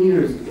 7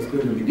 years, it's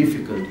going to be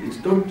difficult.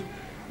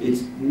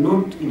 It's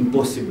not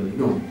impossible,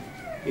 no.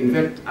 In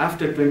fact,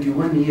 after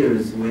 21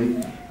 years,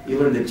 when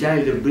even the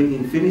child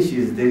upbringing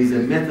finishes, there is a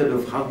method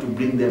of how to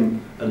bring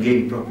them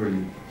again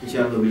properly.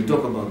 Inshallah, we'll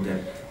talk about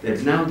that.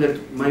 That now that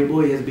my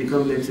boy has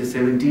become, let's say,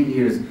 17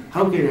 years,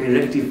 how can I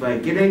rectify?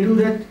 Can I do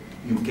that?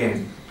 You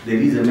can. There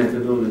is a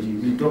methodology.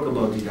 We'll talk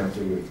about it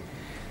afterwards.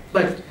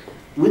 But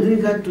with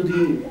regard to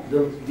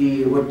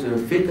the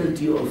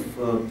faculty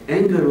of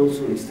anger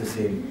also, it's the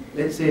same.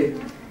 Let's say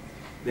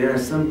there are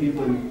some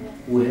people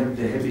who have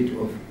the habit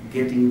of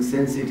getting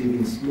sensitive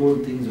in small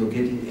things or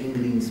getting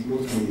angry in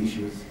small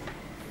issues.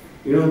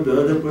 You know,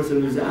 the other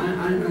person will say,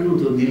 I know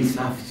to dil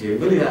saaf che.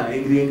 Well, yeah,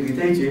 angry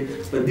thai che,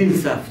 but dil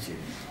saaf che.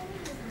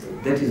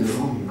 That is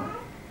wrong.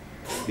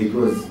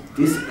 Because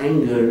this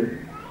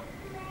anger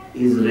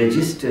is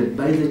registered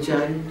by the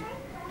child,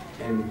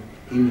 and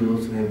he will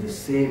also have the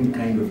same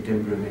kind of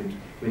temperament.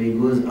 When he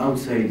goes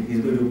outside,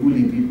 he's going to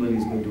bully people,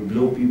 he's going to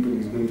blow people,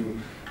 he's going to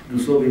do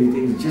so many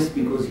things just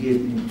because he has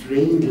been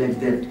trained like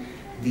that.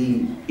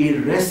 The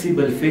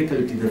irascible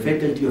faculty, the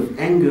faculty of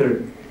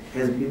anger,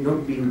 has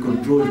not been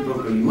controlled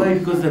properly. Why?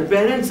 Because the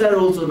parents are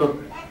also not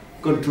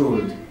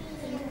controlled.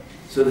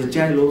 So the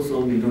child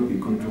also will not be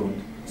controlled.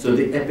 So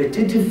the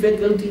appetitive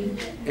faculty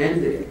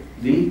and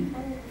the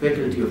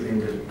faculty of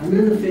anger.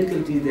 Another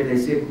faculty that I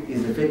said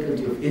is the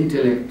faculty of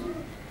intellect.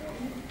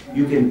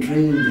 you can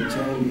train the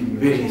child in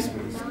various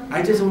ways.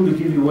 I just want to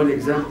give you one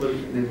example,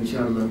 and then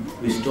inshallah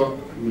we stop,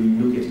 we'll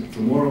look at it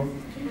tomorrow,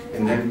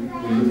 and then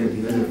we'll look at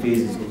the other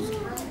phases also.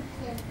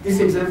 This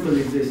example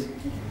is this.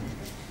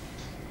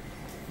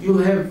 You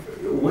have,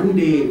 one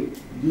day,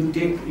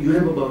 you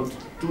have about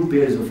 2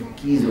 pairs of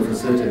keys of a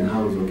certain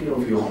house, okay,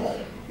 of your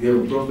home. You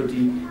have a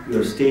property, you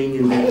are staying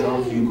in that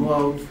house, you go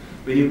out,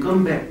 when you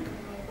come back,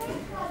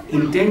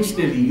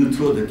 intentionally you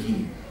throw the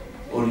key,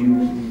 or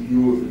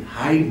you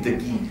hide the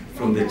key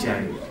from the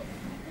child.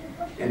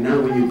 And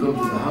now when you come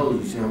to the house,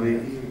 you say, where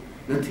are you?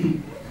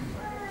 Nothing.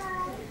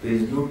 There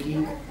is no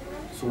key.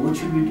 So what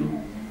should we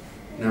do?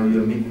 Now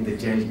you are making the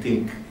child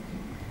think.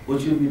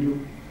 What should we do?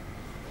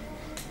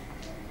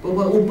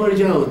 Papa, upar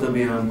jao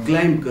tabe aap,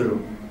 climb karo.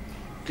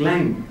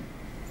 Climb.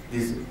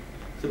 This,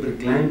 so but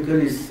climb kar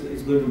is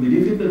going to be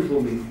difficult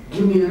for me.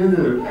 Give me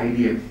another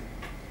idea.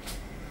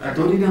 I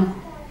told you now.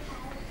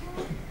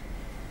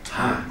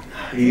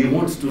 He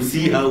wants to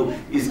see how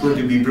it's going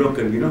to be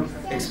broken,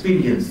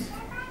 experience.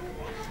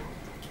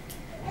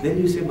 Then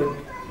you say, but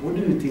what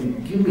do you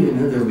think? Give me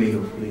another way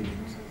of doing it.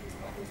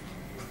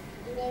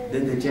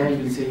 Then the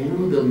child will say,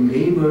 the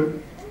neighbor,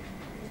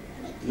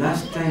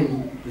 last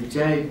time the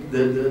child,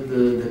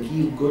 the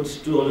key got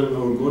stolen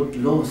or got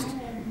lost,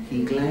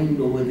 he climbed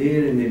over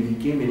there and then he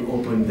came and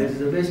opened. That is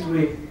the best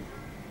way. He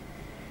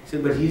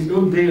said, but he's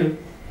not there.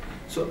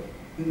 So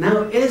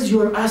now as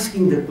you are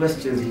asking the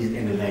questions, he's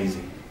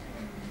analyzing.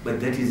 But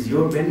that is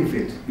your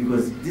benefit,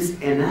 because this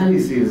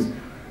analysis,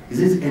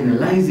 this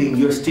analyzing,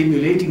 you're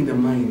stimulating the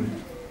mind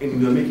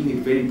and you're making it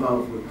very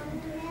powerful.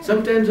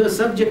 Sometimes a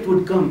subject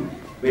would come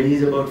when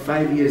he's about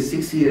 5 years,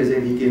 6 years,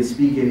 and he can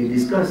speak and he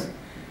discuss.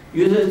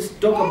 You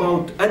just talk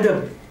about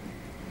adab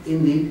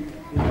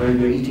while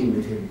you're eating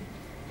with him.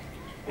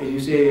 And you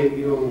say,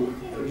 you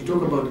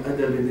talk about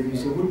adab, and then you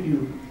say, what do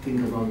you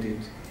think about it?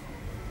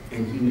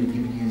 And he will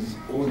give his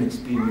own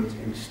experience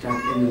and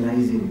start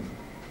analyzing.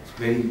 It's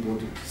very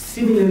important.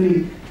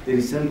 Similarly, there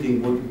is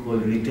something what we call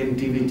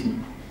retentivity,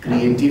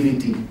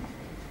 creativity.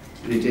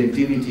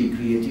 Retentivity,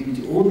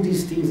 creativity, all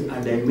these things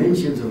are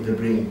dimensions of the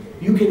brain.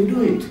 You can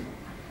do it.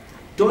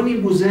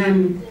 Tony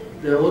Buzan,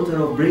 the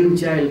author of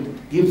Brainchild,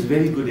 gives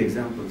very good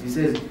examples. He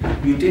says,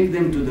 you take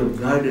them to the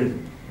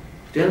garden,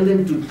 tell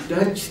them to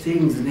touch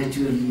things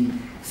naturally,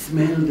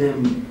 smell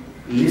them,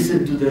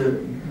 listen to the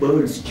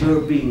birds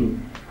chirping,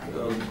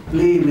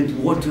 play with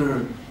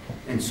water,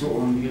 and so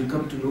on. You'll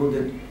come to know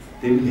that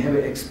they will have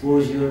an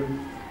exposure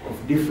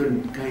of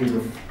different kinds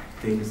of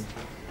things.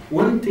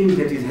 One thing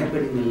that is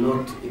happening a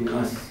lot in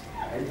us,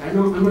 I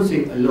know I'm not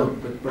saying a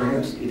lot, but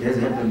perhaps it has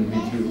happened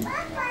with you,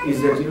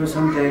 is that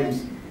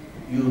sometimes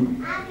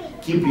you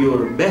keep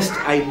your best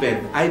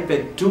iPad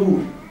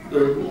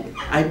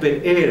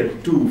Air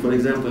 2, for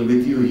example,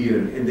 with you here,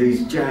 and there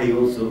is Chai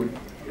also,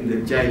 and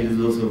the child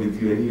is also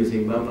with you, and you're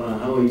saying, Baba,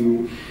 how are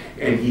you?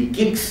 And he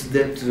kicks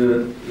that,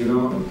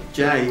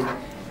 Chai,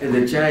 and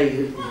the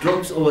Chai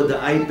drops over the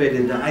iPad,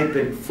 and the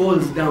iPad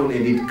falls down,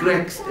 and it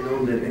cracks, and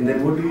all that, and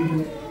then what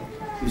do?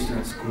 You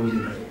start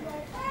scolding.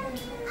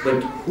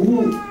 But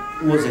who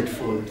was at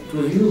fault? It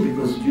was you,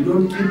 because you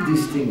don't keep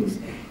these things.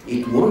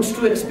 It wants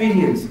to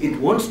experience, it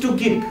wants to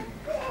kick,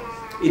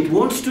 it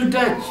wants to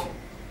touch.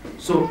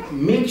 So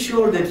make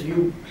sure that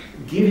you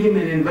give him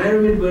an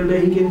environment where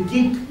he can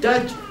kick,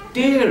 touch,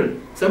 tear.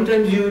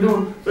 Sometimes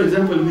for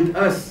example, with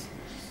us,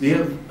 we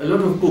have a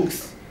lot of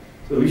books.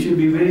 So we should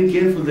be very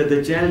careful that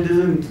the child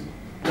doesn't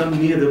come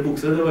near the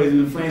books, otherwise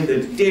you'll find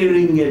that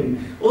tearing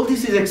and all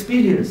this is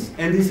experience,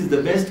 and this is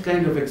the best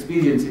kind of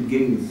experience it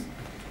gains,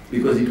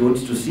 because it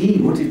wants to see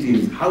what it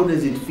is, how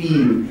does it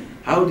feel,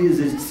 how does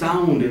it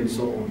sound, and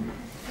so on.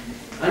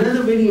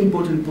 Another very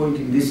important point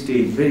in this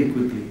stage, very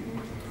quickly,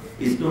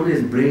 is known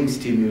as brain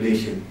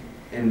stimulation,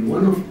 and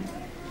one of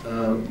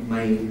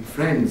my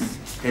friends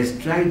has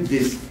tried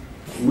this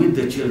with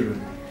the children,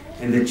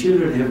 and the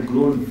children have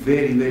grown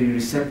very, very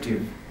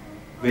receptive,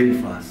 very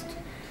fast.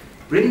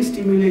 Brain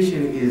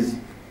stimulation is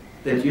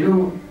that,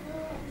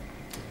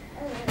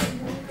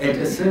 at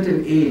a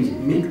certain age,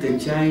 make the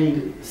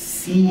child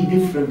see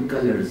different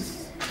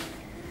colors,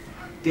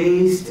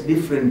 taste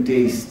different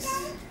tastes,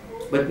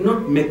 but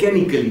not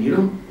mechanically,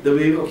 the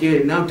way,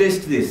 okay, now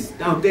taste this,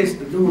 now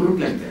taste, no, not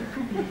like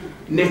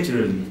that.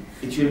 Naturally.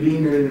 It should be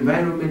in an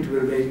environment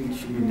where it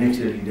should be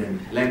naturally done.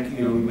 Like,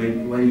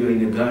 while you're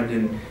in a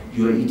garden,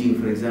 you are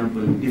eating, for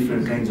example,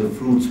 different kinds of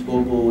fruits,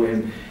 popo,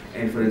 and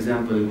for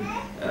example,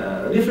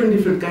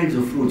 different kinds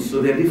of fruits.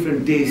 So there are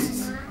different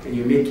tastes, and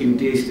you make him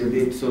taste a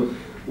bit. So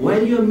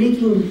while you're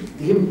making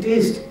him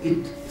taste,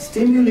 it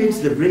stimulates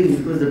the brain,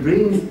 because the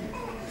brain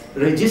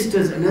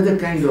registers another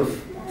kind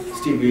of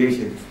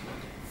stimulation.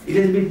 It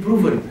has been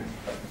proven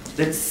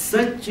that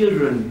such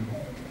children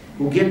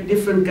who get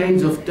different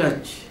kinds of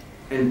touch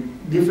and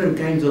different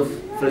kinds of,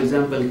 for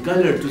example,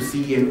 color to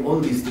see and all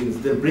these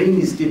things, the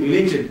brain is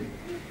stimulated.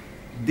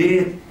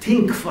 They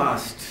think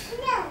fast,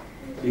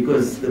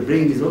 because the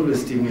brain is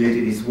always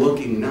stimulated, it's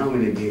working now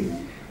and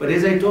again. But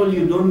as I told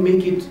you, don't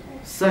make it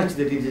such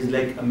that it is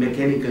like a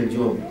mechanical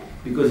job.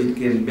 because it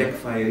can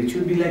backfire. It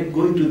should be like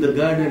going to the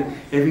garden,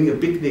 having a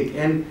picnic,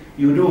 and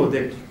you know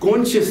that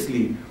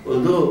consciously,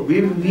 although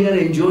we are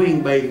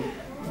enjoying by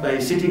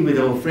sitting with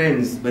our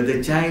friends, but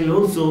the child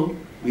also,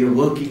 we are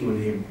working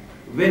on him.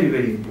 Very,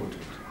 very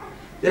important.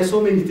 There are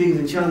so many things.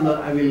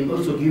 Inshallah, I will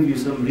also give you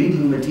some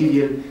reading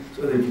material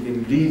so that you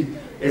can read.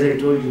 As I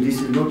told you,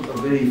 this is not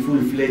a very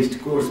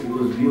full-fledged course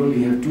because we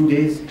only have 2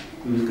 days.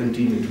 We will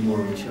continue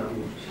tomorrow,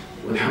 inshallah.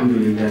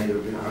 Walhamdulillahi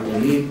Rabbil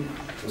Alameen.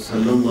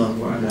 وصلى الله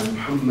على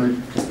محمد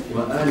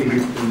وآله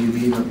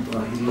الطيبين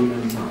الطاهرين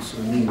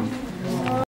المعصومين.